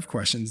 4 or 5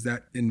 questions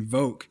that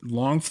invoke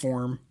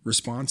long-form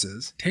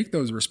responses. Take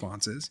those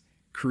responses,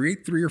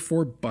 create 3 or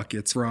 4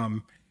 buckets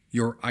from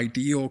your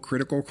ideal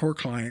critical core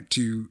client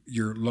to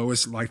your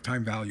lowest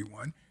lifetime value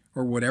one,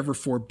 or whatever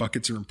 4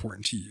 buckets are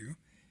important to you.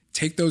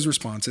 Take those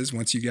responses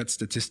once you get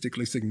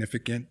statistically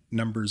significant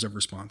numbers of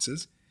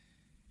responses.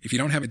 If you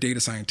don't have a data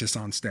scientist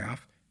on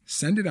staff,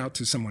 send it out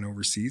to someone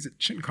overseas. It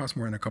shouldn't cost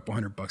more than a couple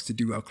 $100 to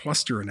do a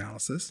cluster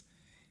analysis.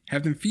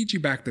 Have them feed you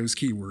back those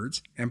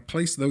keywords and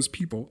place those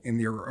people in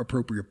their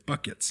appropriate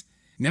buckets.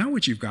 Now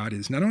what you've got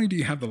is not only do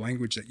you have the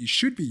language that you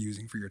should be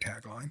using for your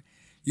tagline,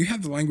 you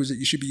have the language that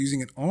you should be using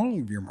in all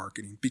of your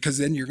marketing, because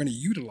then you're going to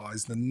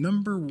utilize the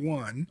number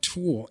one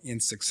tool in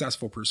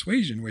successful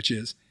persuasion, which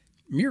is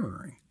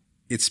mirroring.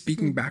 It's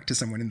speaking back to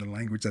someone in the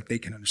language that they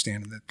can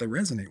understand and that they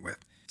resonate with.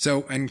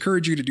 So I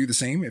encourage you to do the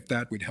same if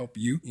that would help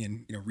you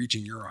in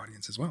reaching your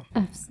audience as well.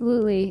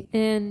 Absolutely.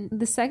 And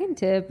the second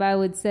tip I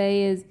would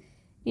say is,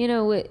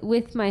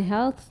 with my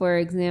health, for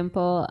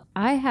example,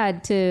 I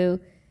had to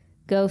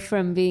go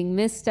from being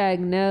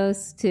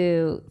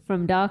misdiagnosed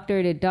from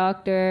doctor to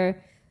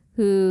doctor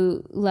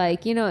who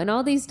and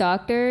all these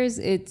doctors,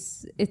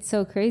 it's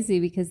so crazy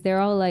because they're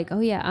all like,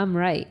 oh yeah, I'm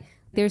right.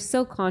 They're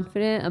so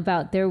confident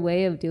about their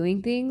way of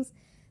doing things.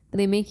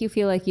 They make you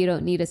feel like you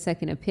don't need a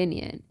second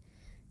opinion.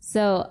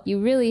 So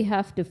you really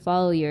have to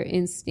follow your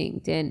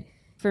instinct. And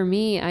for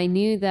me, I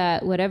knew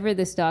that whatever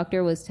this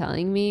doctor was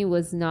telling me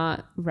was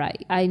not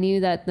right. I knew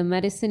that the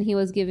medicine he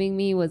was giving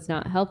me was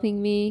not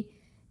helping me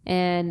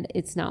and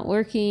it's not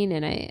working.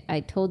 And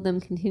I told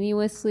them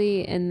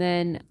continuously. And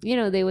then,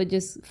 they would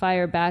just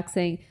fire back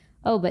saying,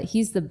 oh, but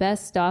he's the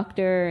best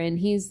doctor and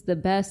he's the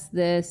best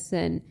this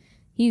and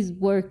he's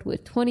worked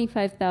with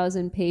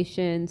 25,000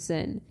 patients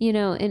and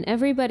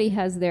everybody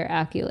has their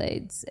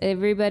accolades.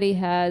 Everybody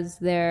has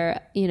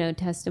their,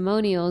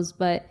 testimonials,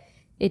 but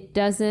it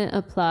doesn't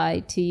apply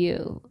to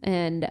you.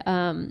 And,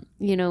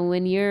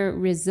 when you're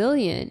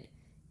resilient,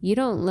 you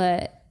don't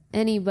let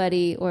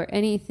anybody or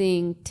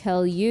anything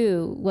tell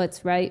you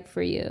what's right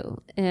for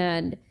you.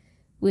 And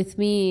with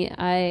me,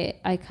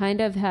 I kind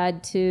of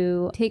had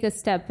to take a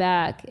step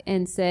back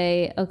and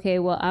say, okay,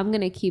 well, I'm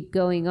going to keep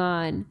going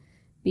on,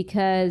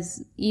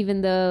 because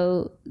even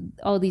though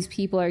all these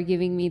people are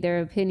giving me their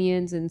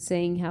opinions and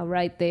saying how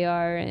right they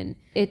are, and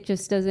it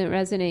just doesn't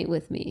resonate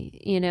with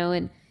me,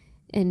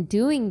 and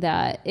doing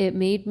that, it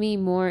made me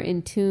more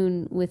in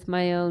tune with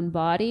my own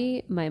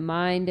body, my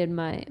mind and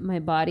my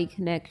body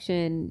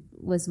connection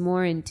was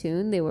more in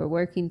tune. They were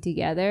working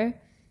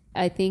together.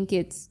 I think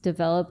it's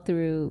developed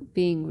through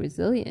being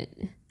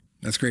resilient.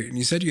 That's great. And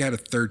you said you had a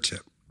third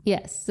tip.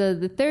 Yes. So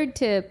the third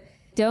tip,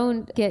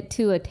 don't get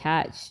too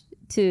attached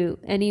to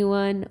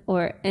anyone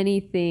or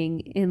anything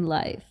in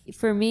life.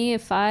 For me,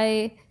 if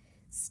I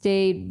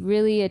stayed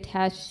really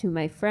attached to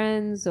my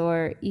friends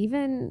or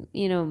even,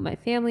 my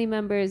family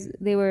members,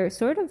 they were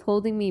sort of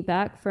holding me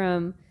back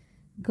from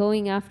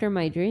going after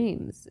my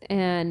dreams.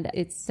 And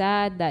it's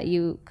sad that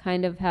you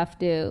kind of have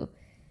to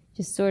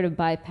just sort of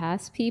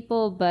bypass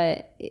people.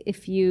 But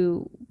if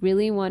you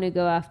really want to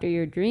go after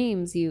your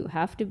dreams, you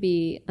have to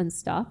be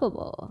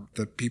unstoppable.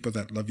 The people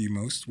that love you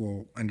most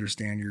will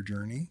understand your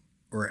journey,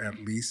 or at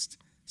least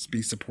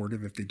be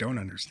supportive if they don't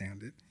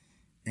understand it.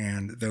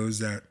 And those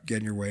that get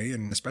in your way,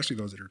 and especially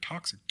those that are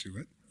toxic to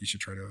it, you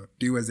should try to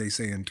do as they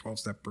say in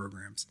 12-step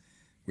programs,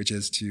 which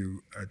is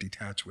to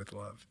detach with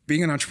love.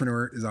 Being an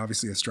entrepreneur is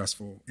obviously a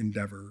stressful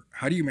endeavor.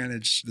 How do you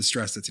manage the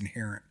stress that's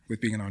inherent with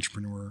being an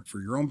entrepreneur for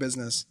your own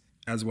business,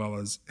 as well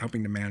as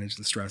helping to manage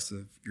the stress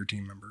of your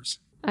team members?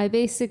 I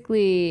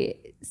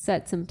basically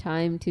set some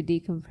time to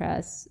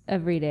decompress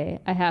every day.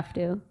 I have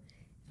to.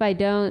 If I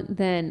don't,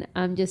 then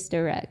I'm just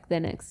a wreck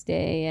the next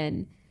day.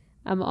 And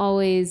I'm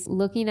always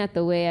looking at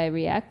the way I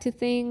react to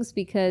things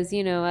because,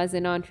 as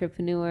an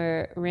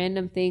entrepreneur,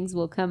 random things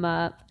will come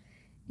up,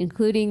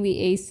 including the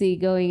AC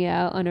going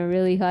out on a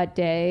really hot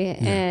day.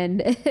 Yeah.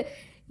 And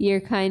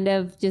you're kind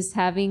of just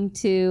having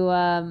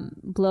to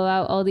blow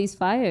out all these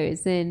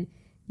fires, and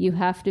you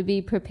have to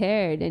be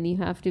prepared and you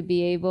have to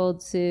be able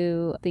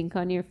to think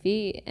on your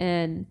feet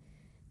and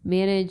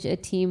manage a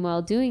team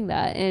while doing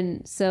that.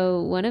 And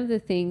so one of the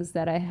things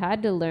that I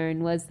had to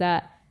learn was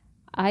that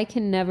I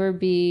can never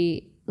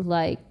be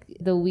like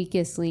the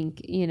weakest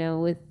link,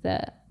 with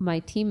my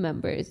team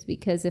members,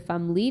 because if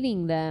I'm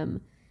leading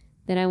them,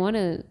 then I want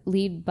to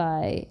lead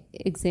by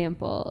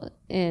example.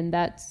 And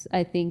that's,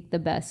 I think, the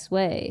best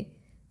way.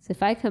 So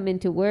if I come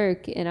into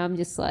work and I'm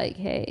just like,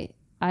 hey,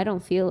 I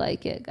don't feel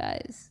like it,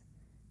 guys,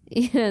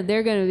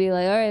 they're going to be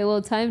like, all right,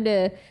 well, time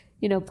to,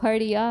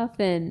 party off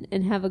and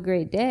have a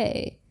great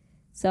day.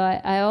 So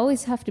I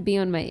always have to be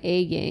on my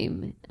A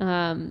game.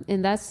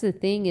 And that's the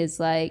thing is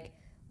like,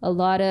 a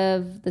lot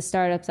of the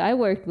startups I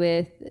worked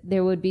with,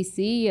 there would be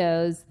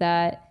CEOs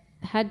that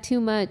had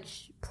too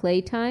much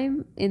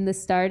playtime in the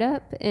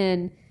startup,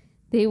 and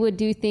they would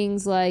do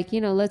things like,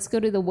 let's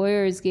go to the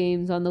Warriors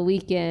games on the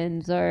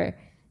weekends, or,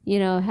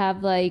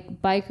 have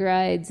like bike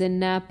rides in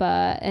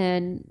Napa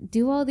and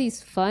do all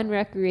these fun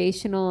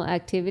recreational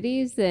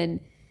activities. And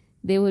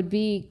they would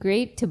be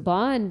great to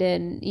bond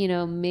and,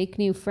 make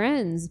new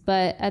friends.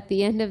 But at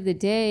the end of the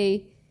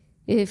day,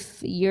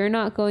 if you're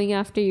not going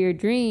after your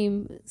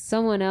dream,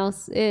 someone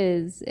else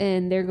is,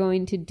 and they're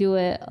going to do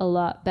it a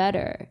lot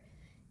better.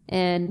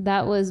 And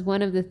that was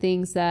one of the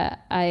things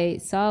that I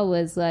saw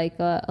was like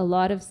a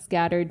lot of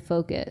scattered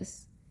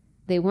focus.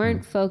 They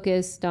weren't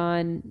focused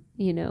on,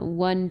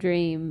 one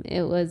dream.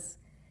 It was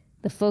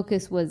the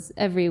focus was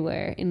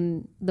everywhere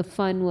and the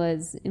fun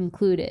was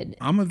included.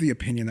 I'm of the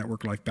opinion that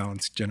work-life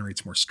balance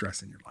generates more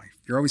stress in your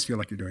life. You always feel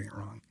like you're doing it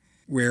wrong.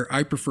 Where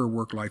I prefer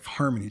work-life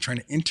harmony, trying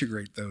to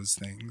integrate those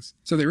things.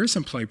 So there is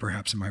some play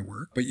perhaps in my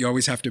work, but you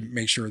always have to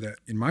make sure that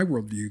in my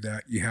worldview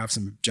that you have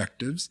some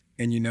objectives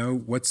and you know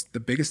what's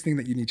the biggest thing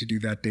that you need to do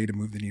that day to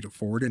move the needle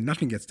forward, and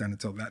nothing gets done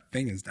until that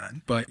thing is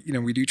done. But,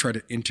 we do try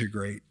to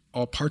integrate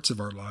all parts of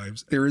our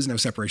lives. There is no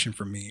separation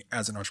from me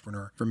as an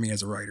entrepreneur, from me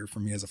as a writer,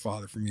 from me as a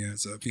father, from me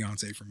as a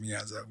fiance, from me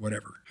as a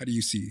whatever. How do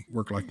you see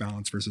work-life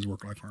balance versus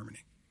work-life harmony?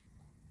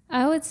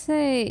 I would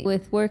say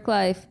with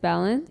work-life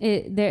balance,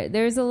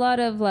 there's a lot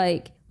of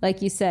like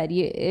you said,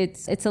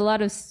 it's a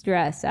lot of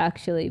stress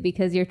actually,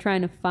 because you're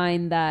trying to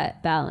find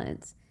that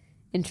balance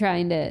and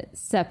trying to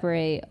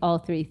separate all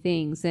three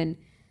things. And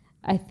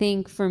I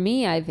think for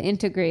me, I've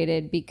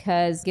integrated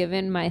because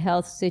given my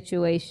health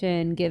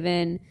situation,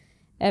 given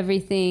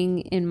everything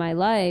in my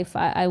life,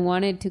 I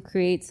wanted to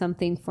create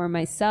something for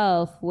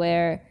myself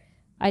where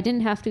I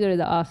didn't have to go to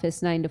the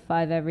office 9 to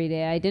 5 every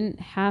day. I didn't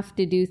have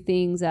to do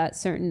things at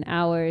certain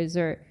hours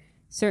or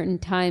certain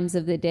times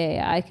of the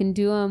day. I can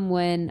do them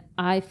when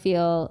I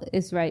feel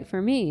is right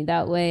for me.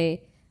 That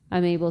way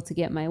I'm able to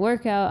get my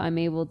workout. I'm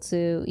able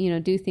to,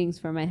 do things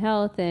for my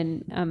health,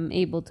 and I'm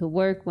able to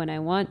work when I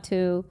want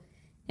to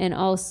and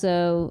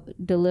also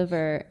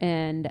deliver.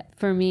 And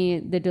for me,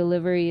 the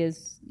delivery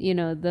is,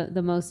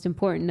 the most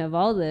important of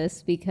all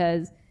this,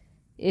 because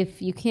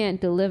if you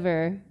can't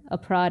deliver a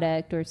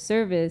product or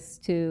service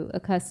to a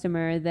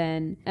customer,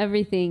 then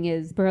everything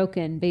is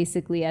broken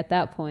basically at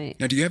that point.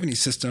 Now, do you have any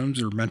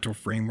systems or mental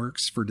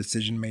frameworks for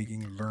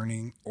decision-making,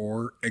 learning,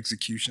 or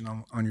execution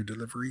on your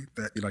delivery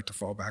that you like to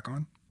fall back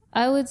on?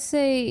 I would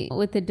say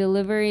with the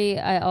delivery,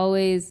 I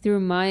always,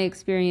 through my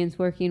experience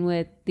working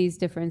with these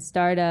different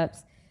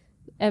startups,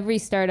 every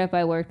startup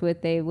I worked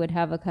with, they would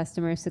have a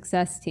customer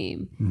success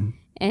team. Mm-hmm.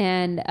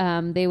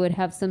 And they would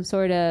have some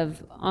sort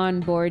of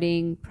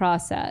onboarding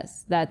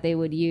process that they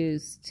would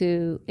use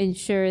to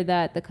ensure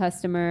that the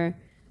customer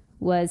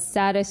was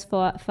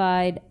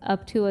satisfied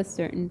up to a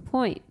certain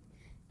point.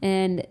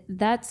 And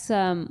that's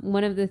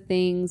one of the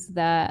things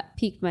that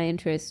piqued my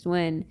interest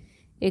when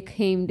it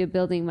came to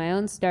building my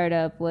own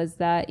startup, was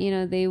that,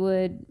 they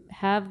would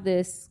have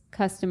this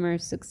customer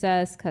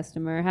success,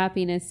 customer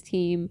happiness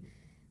team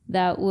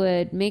that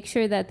would make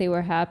sure that they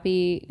were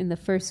happy in the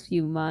first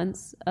few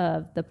months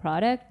of the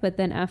product. But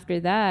then after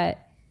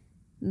that,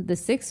 the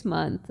 6th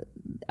month,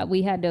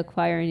 we had to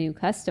acquire a new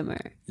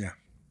customer. Yeah.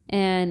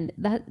 And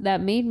that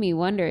made me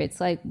wonder,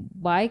 it's like,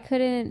 why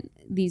couldn't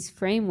these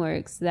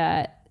frameworks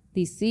that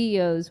these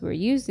CEOs were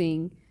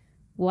using,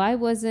 why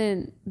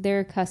wasn't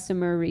there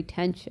customer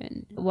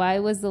retention? Why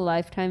was the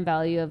lifetime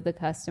value of the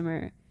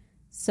customer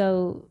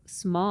so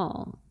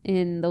small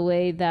in the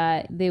way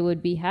that they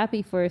would be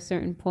happy for a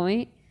certain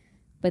point,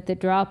 but the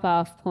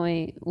drop-off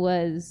point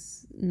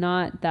was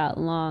not that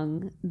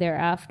long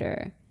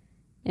thereafter?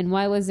 And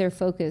why was there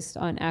focused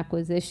on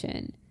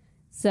acquisition?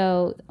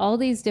 So all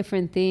these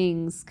different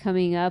things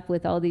coming up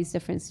with all these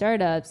different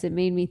startups, it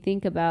made me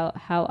think about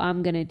how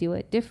I'm going to do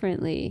it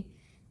differently.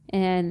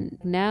 And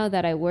now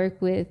that I work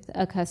with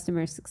a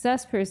customer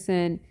success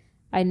person,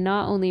 I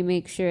not only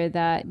make sure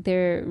that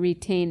they're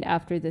retained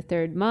after the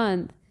 3rd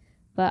month,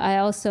 but I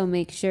also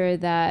make sure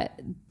that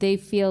they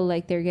feel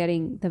like they're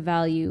getting the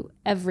value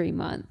every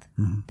month,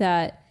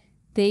 that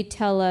they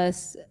tell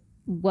us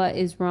what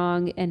is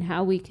wrong and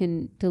how we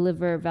can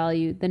deliver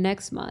value the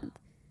next month,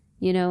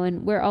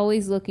 and we're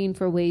always looking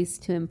for ways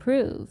to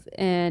improve,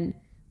 and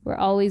we're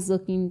always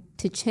looking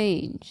to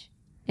change.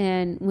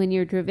 And when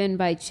you're driven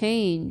by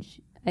change,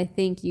 I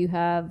think you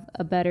have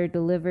a better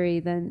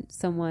delivery than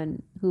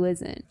someone who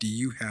isn't. Do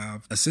you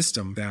have a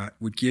system that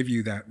would give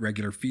you that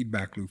regular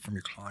feedback loop from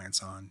your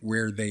clients on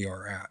where they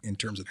are at in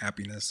terms of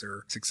happiness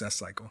or success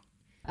cycle?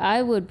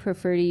 I would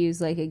prefer to use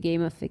like a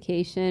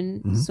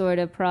gamification sort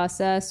of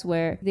process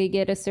where they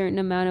get a certain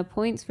amount of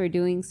points for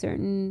doing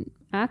certain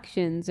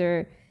actions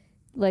or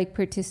like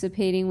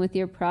participating with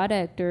your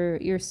product or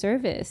your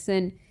service.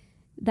 And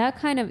that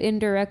kind of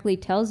indirectly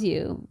tells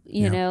you,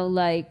 you know,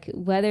 like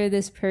whether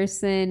this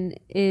person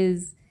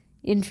is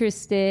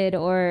interested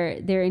or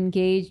they're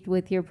engaged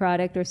with your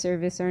product or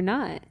service or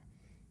not.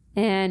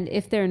 And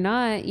if they're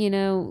not,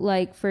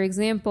 like, for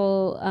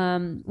example,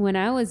 when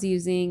I was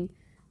using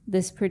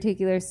this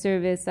particular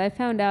service, I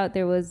found out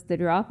there was the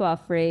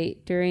drop-off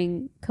rate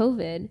during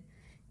COVID.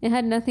 It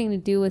had nothing to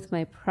do with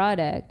my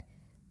product,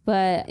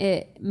 but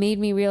it made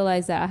me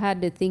realize that I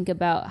had to think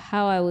about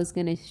how I was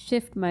going to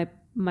shift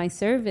my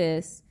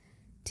service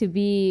to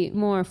be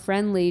more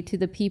friendly to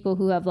the people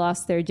who have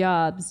lost their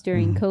jobs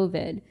during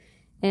COVID.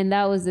 And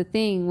that was the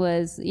thing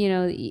was,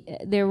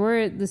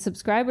 the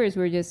subscribers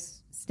were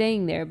just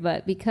staying there,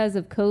 but because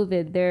of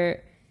COVID,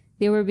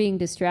 they were being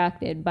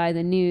distracted by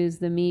the news,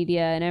 the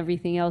media, and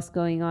everything else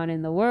going on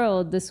in the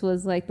world. This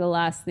was like the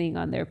last thing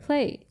on their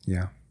plate.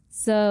 Yeah.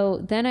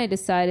 So then I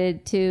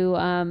decided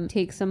to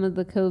take some of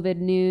the COVID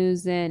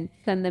news and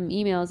send them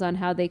emails on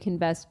how they can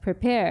best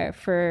prepare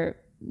for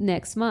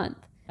next month.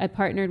 I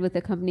partnered with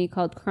a company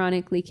called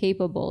Chronically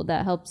Capable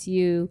that helps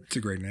you. It's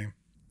a great name.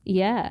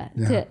 Yeah.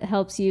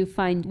 Helps you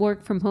find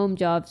work from home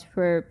jobs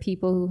for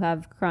people who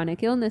have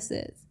chronic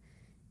illnesses.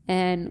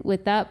 And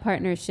with that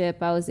partnership,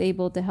 I was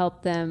able to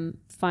help them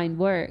find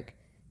work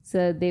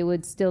so they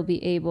would still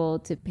be able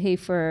to pay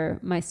for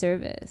my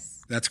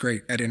service. That's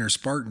great. At Inner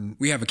Spartan,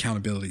 we have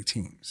accountability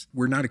teams.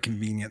 We're not a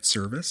convenient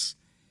service.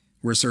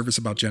 We're a service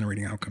about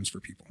generating outcomes for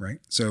people, right?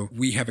 So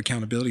we have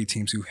accountability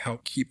teams who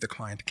help keep the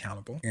client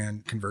accountable.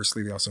 And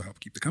conversely, they also help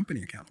keep the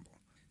company accountable.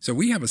 So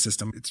we have a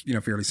system. It's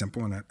fairly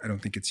simple, and I don't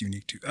think it's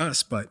unique to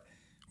us. But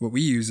what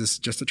we use is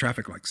just a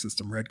traffic light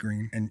system: red,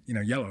 green, and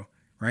yellow,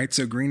 right?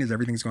 So green is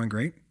everything's going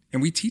great.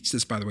 And we teach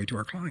this, by the way, to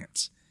our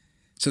clients,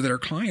 so that our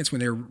clients, when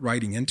they're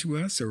writing into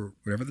us or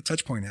whatever the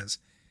touch point is,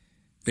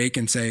 they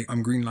can say,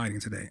 I'm green lighting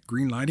today.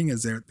 Green lighting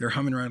is they're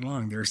humming right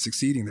along. They're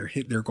succeeding. They're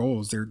hitting their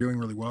goals. They're doing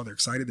really well. They're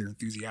excited. They're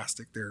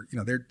enthusiastic.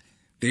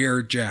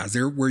 They're jazzed.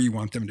 They're where you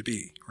want them to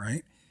be,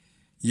 right?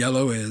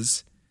 Yellow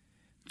is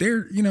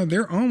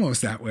they're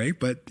almost that way,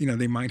 but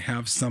they might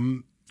have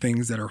some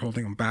things that are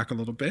holding them back a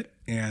little bit,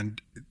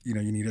 and you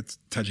need to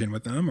touch in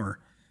with them or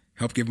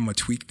help give them a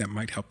tweak that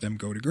might help them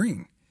go to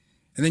green.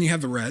 And then you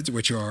have the reds,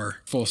 which are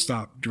full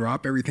stop.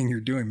 Drop everything you're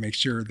doing. Make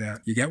sure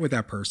that you get with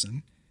that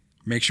person.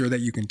 Make sure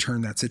that you can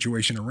turn that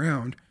situation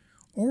around.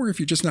 Or if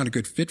you're just not a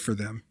good fit for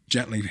them,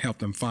 gently help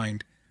them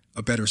find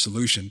a better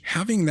solution.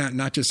 Having that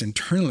not just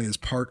internally as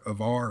part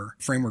of our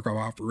framework of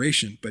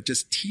operation, but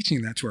just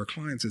teaching that to our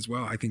clients as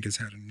well, I think has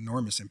had an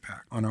enormous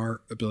impact on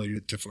our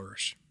ability to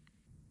flourish.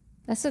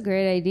 That's a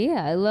great idea.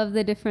 I love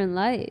the different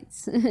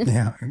lights.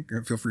 Yeah,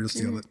 feel free to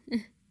steal it.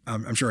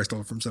 I'm sure I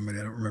stole it from somebody.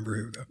 I don't remember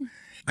who, though.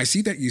 I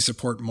see that you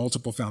support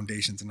multiple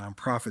foundations and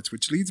nonprofits,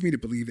 which leads me to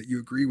believe that you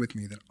agree with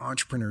me that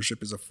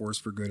entrepreneurship is a force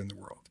for good in the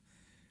world.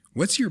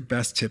 What's your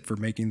best tip for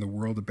making the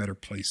world a better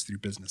place through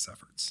business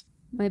efforts?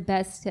 My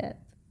best tip: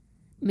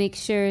 make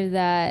sure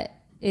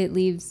that it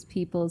leaves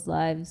people's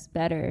lives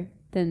better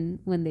than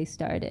when they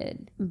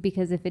started.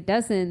 Because if it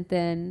doesn't,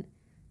 then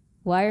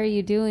why are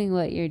you doing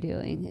what you're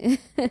doing?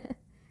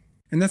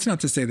 And that's not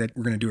to say that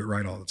we're going to do it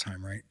right all the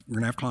time, right? We're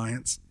going to have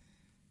clients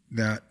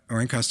that are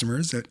in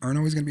customers that aren't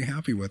always going to be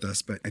happy with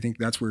us. But I think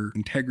that's where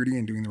integrity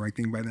and doing the right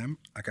thing by them,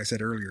 like I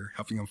said earlier,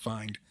 helping them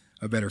find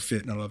a better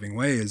fit in a loving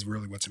way is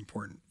really what's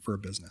important for a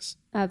business.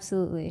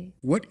 Absolutely.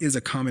 What is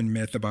a common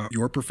myth about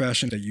your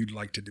profession that you'd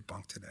like to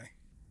debunk today?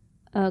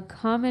 A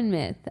common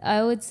myth.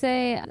 I would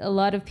say a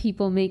lot of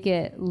people make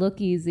it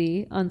look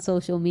easy on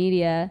social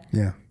media.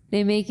 Yeah.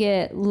 They make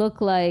it look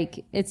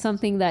like it's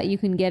something that you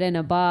can get in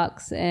a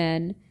box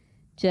and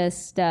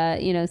just,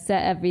 set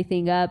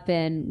everything up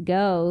and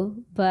go.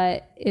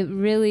 But it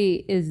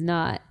really is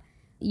not.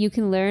 You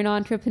can learn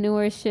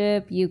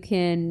entrepreneurship. You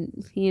can,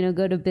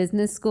 go to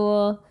business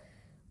school.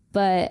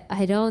 But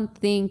I don't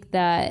think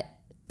that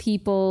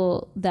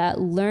people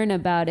that learn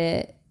about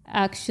it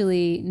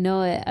actually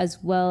know it as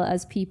well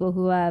as people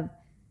who have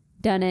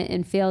done it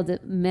and failed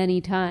it many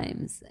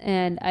times.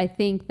 And I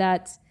think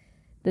that's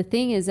the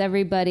thing is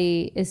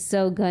everybody is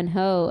so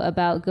gung-ho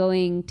about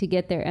going to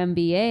get their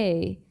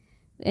MBA,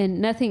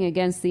 and nothing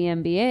against the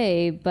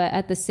MBA, but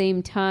at the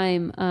same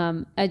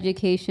time,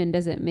 education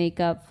doesn't make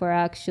up for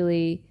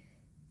actually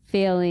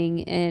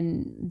failing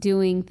and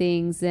doing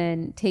things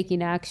and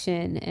taking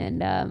action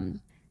and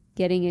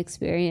getting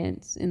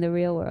experience in the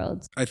real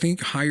world. I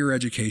think higher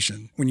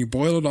education, when you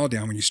boil it all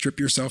down, when you strip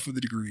yourself of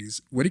the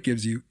degrees, what it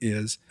gives you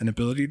is an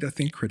ability to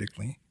think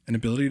critically, an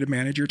ability to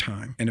manage your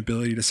time, an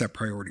ability to set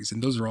priorities.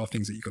 And those are all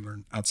things that you can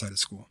learn outside of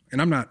school.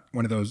 And I'm not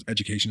one of those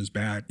education is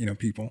bad,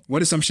 people.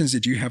 What assumptions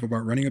did you have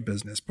about running a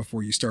business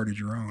before you started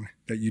your own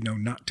that you know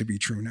not to be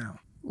true now?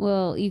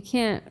 Well, you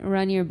can't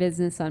run your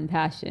business on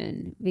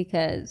passion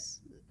because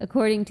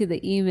according to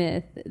the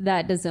E-Myth,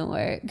 that doesn't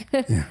work.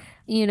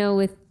 Yeah.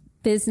 With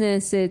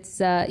business, it's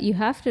you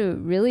have to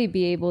really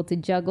be able to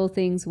juggle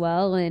things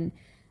well. And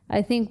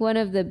I think one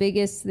of the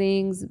biggest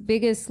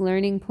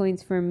learning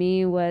points for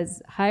me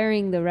was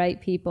hiring the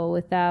right people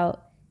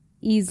without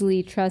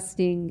easily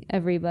trusting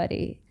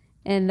everybody.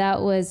 And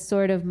that was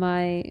sort of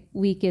my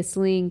weakest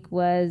link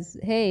was,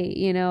 hey,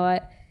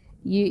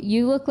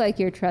 you look like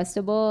you're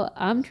trustable.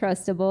 I'm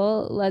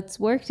trustable. Let's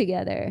work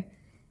together.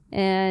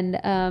 And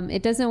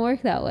it doesn't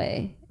work that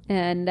way.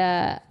 And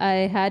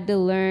I had to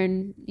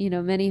learn,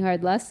 many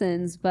hard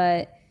lessons,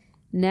 but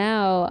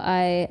now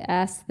I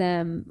ask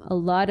them a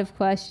lot of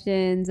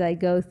questions. I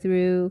go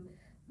through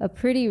a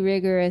pretty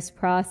rigorous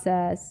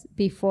process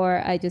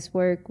before I just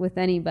work with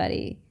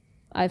anybody.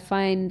 I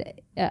find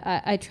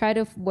I try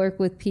to work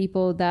with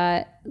people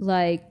that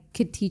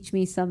could teach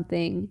me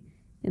something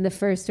in the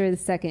first or the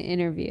second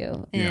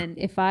interview. And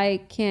if I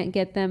can't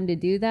get them to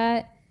do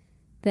that,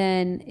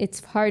 then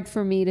it's hard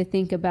for me to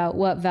think about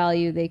what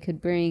value they could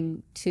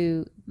bring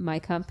to my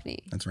company.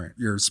 That's right.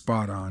 You're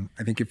spot on.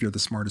 I think if you're the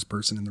smartest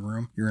person in the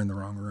room, you're in the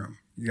wrong room.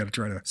 You got to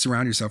try to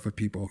surround yourself with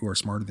people who are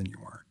smarter than you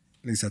are.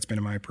 At least that's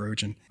been my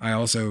approach. And I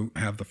also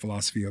have the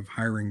philosophy of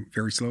hiring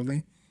very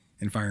slowly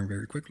and firing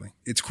very quickly.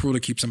 It's cruel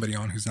to keep somebody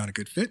on who's not a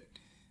good fit,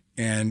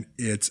 And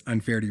it's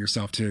unfair to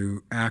yourself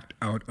to act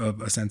out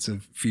of a sense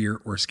of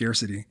fear or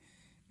scarcity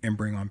and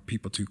bring on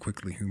people too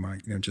quickly who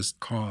might, just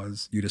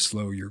cause you to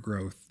slow your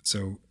growth.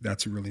 So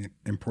that's really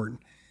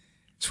important.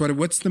 Sweta,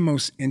 what's the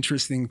most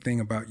interesting thing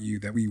about you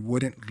that we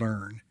wouldn't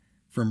learn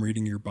from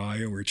reading your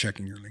bio or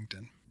checking your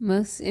LinkedIn?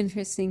 Most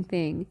interesting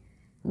thing.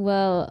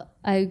 Well,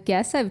 I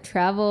guess I've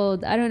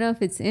traveled, I don't know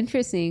if it's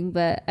interesting,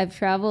 but I've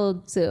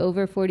traveled to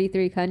over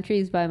 43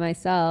 countries by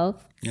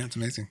myself. Yeah, it's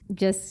amazing.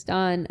 Just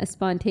on a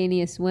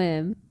spontaneous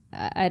whim.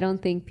 I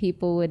don't think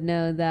people would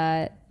know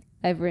that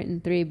I've written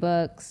 3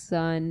 books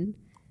on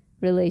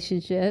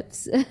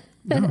relationships.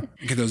 No.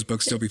 Can those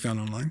books still be found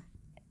online?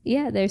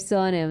 Yeah, they're still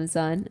on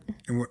Amazon.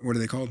 And what are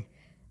they called?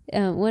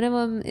 One of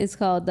them is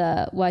called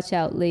Watch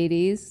Out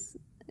Ladies.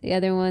 The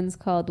other one's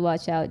called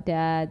Watch Out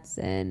Dads.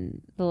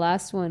 And the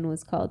last one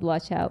was called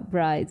Watch Out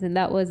Brides. And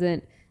that was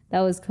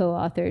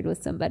co-authored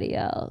with somebody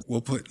else.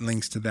 We'll put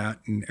links to that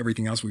and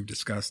everything else we've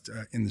discussed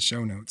in the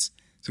show notes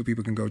so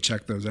people can go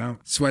check those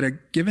out. Sweta,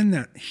 given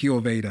that Heal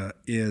Veda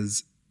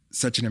is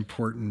such an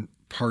important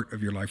part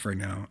of your life right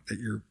now that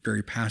you're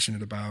very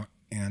passionate about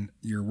and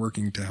you're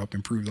working to help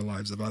improve the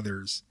lives of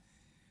others,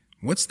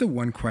 what's the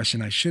one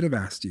question I should have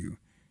asked you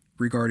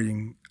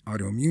regarding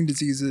autoimmune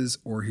diseases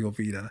or Heal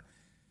Veda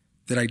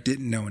that I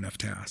didn't know enough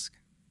to ask?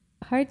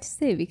 Hard to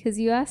say, because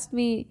you asked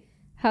me,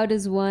 how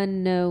does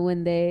one know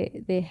when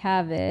they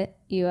have it?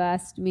 You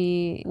asked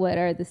me, what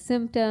are the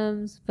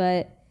symptoms?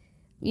 But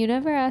you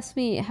never asked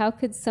me, how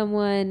could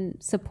someone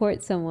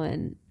support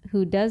someone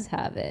who does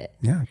have it?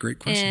 Yeah, great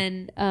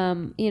question.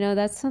 And,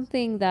 that's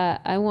something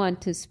that I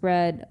want to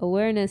spread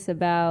awareness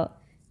about,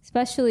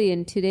 especially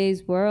in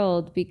today's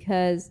world,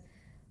 because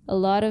a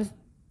lot of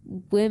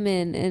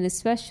women, and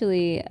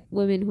especially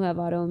women who have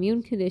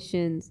autoimmune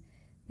conditions,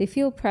 they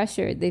feel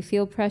pressured. They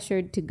feel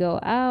pressured to go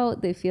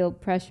out. They feel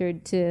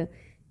pressured to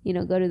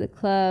go to the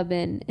club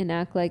and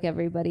act like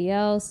everybody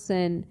else.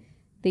 And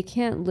they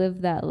can't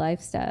live that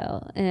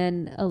lifestyle.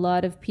 And a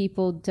lot of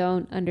people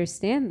don't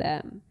understand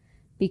them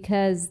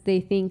because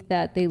they think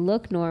that they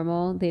look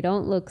normal. They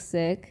don't look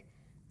sick.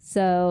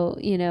 So,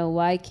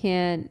 why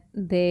can't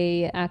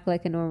they act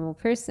like a normal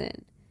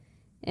person?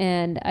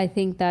 And I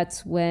think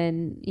that's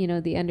when,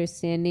 the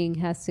understanding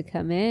has to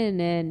come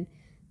in. And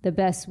the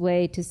best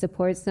way to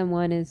support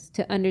someone is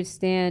to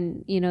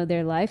understand,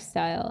 their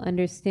lifestyle,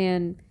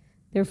 understand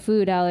their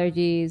food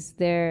allergies,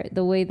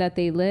 the way that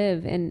they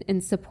live,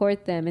 and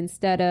support them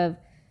instead of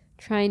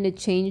trying to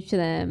change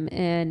them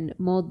and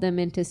mold them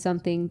into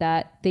something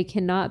that they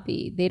cannot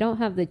be. They don't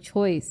have the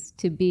choice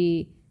to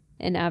be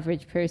an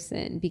average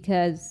person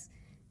because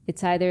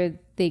it's either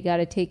they got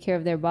to take care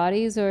of their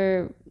bodies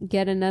or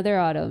get another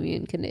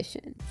autoimmune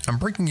condition. I'm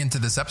breaking into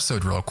this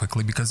episode real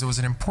quickly because there was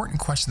an important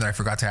question that I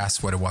forgot to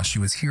ask Sweta while she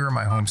was here in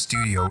my home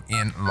studio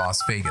in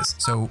Las Vegas.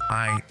 So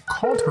I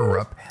called her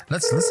up.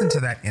 Let's listen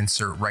to that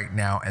insert right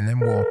now, and then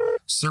we'll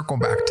circle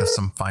back to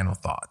some final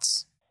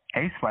thoughts.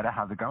 Hey, Sweta,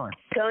 how's it going?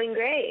 Going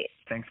great.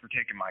 Thanks for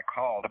taking my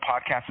call. The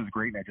podcast is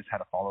great, and I just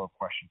had a follow-up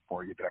question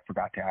for you that I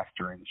forgot to ask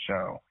during the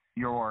show.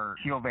 Your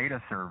Heal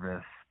Veda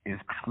service is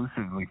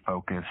exclusively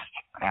focused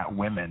at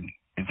women.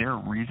 Is there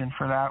a reason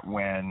for that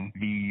when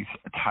these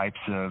types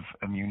of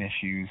immune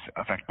issues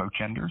affect both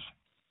genders?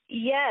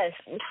 Yes.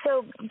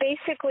 So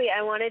basically,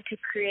 I wanted to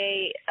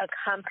create a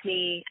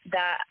company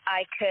that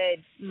I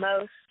could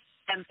most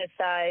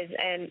emphasize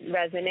and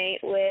resonate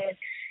with.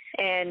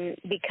 And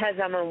because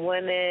I'm a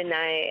woman,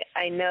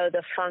 I know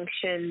the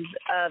functions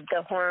of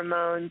the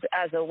hormones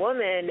as a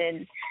woman,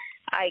 and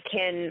I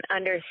can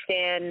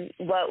understand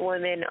what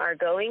women are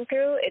going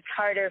through. It's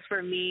harder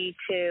for me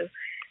to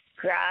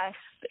grasp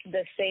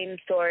the same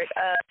sort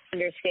of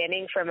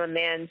understanding from a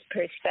man's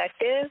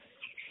perspective.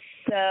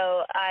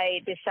 So I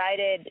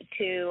decided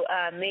to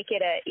make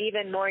it an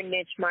even more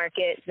niche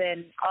market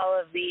than all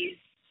of these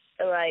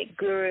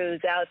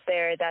gurus out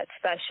there that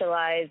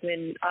specialize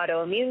in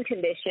autoimmune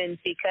conditions,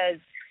 because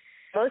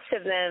most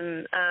of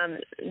them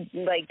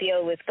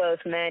deal with both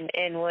men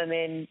and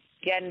women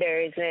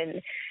genders.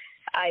 And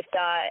I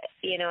thought,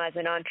 as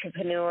an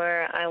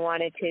entrepreneur, I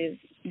wanted to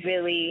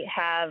really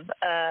have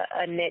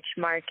a niche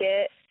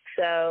market.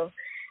 So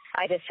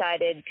I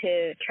decided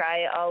to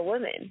try all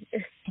women.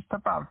 Just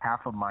about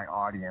half of my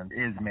audience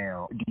is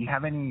male. Do you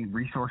have any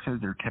resources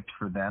or tips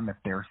for them if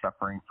they're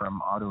suffering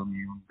from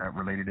autoimmune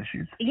related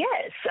issues?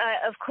 Yes,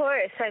 of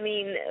course. I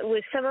mean,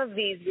 with some of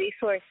these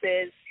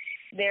resources,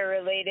 they're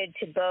related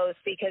to both,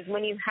 because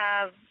when you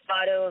have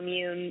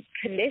autoimmune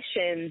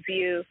conditions,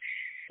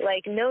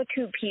 no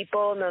two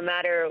people, no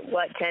matter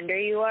what gender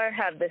you are,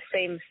 have the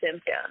same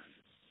symptoms.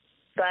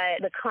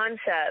 But the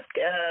concept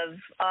of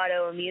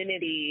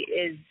autoimmunity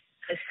is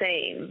the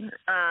same.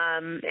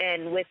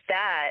 And with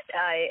that,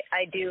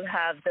 I do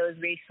have those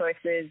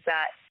resources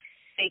that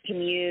they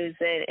can use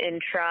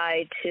and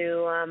try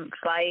to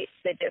fight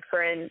the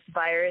different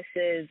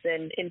viruses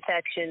and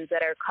infections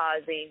that are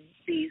causing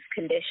these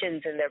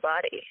conditions in their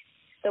body.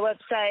 The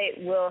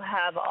website will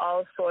have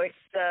all sorts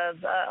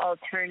of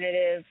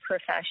alternative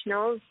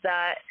professionals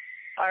that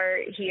are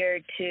here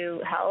to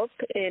help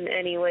in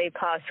any way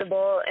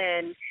possible.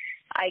 And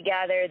I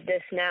gathered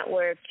this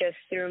network just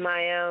through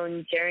my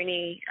own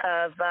journey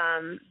of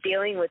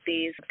dealing with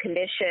these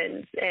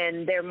conditions,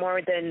 and they're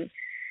more than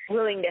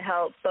willing to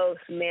help both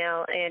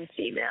male and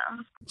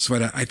female.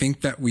 Sweta, I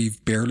think that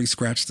we've barely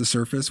scratched the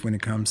surface when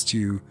it comes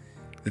to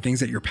the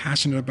things that you're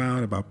passionate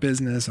about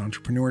business,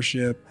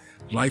 entrepreneurship,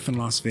 life in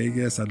Las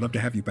Vegas. I'd love to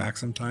have you back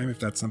sometime if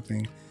that's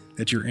something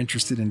that you're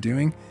interested in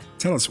doing.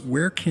 Tell us,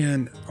 where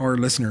can our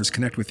listeners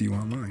connect with you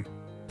online?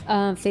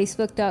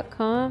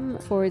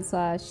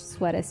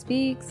 Facebook.com/Sweta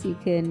Speaks. You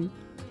can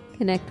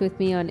connect with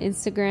me on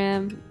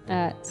Instagram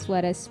at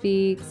Sweta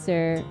Speaks,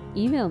 or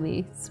email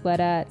me,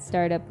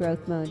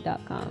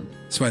 sweta@startupgrowthmode.com.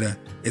 Sweta,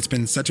 it's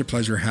been such a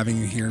pleasure having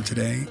you here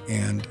today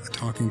and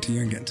talking to you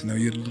and getting to know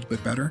you a little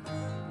bit better.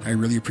 I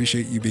really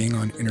appreciate you being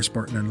on Inner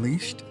Spartan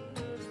Unleashed.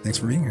 Thanks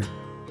for being here.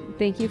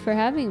 Thank you for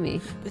having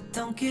me. But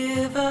don't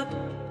give up.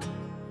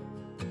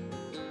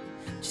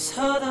 Just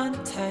hold on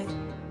tight.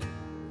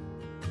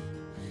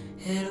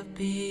 It'll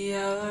be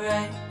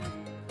alright.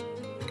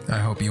 I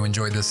hope you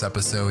enjoyed this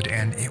episode,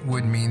 and it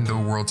would mean the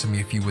world to me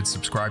if you would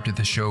subscribe to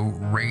the show,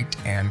 rate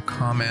and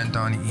comment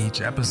on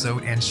each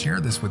episode, and share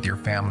this with your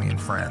family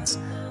and friends.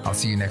 I'll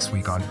see you next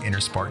week on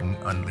Inner Spartan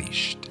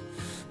Unleashed.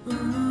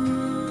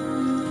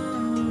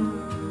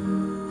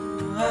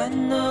 I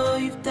know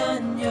you've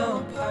done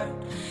your part.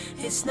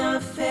 It's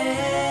not fair.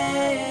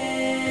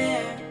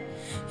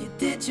 You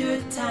did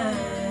your time.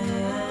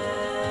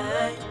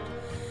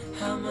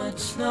 How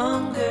much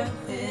longer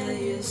will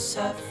you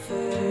suffer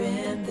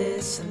in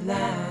this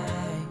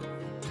life?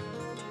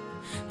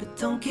 But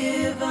don't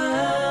give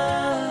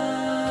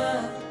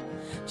up.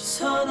 Just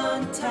hold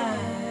on tight.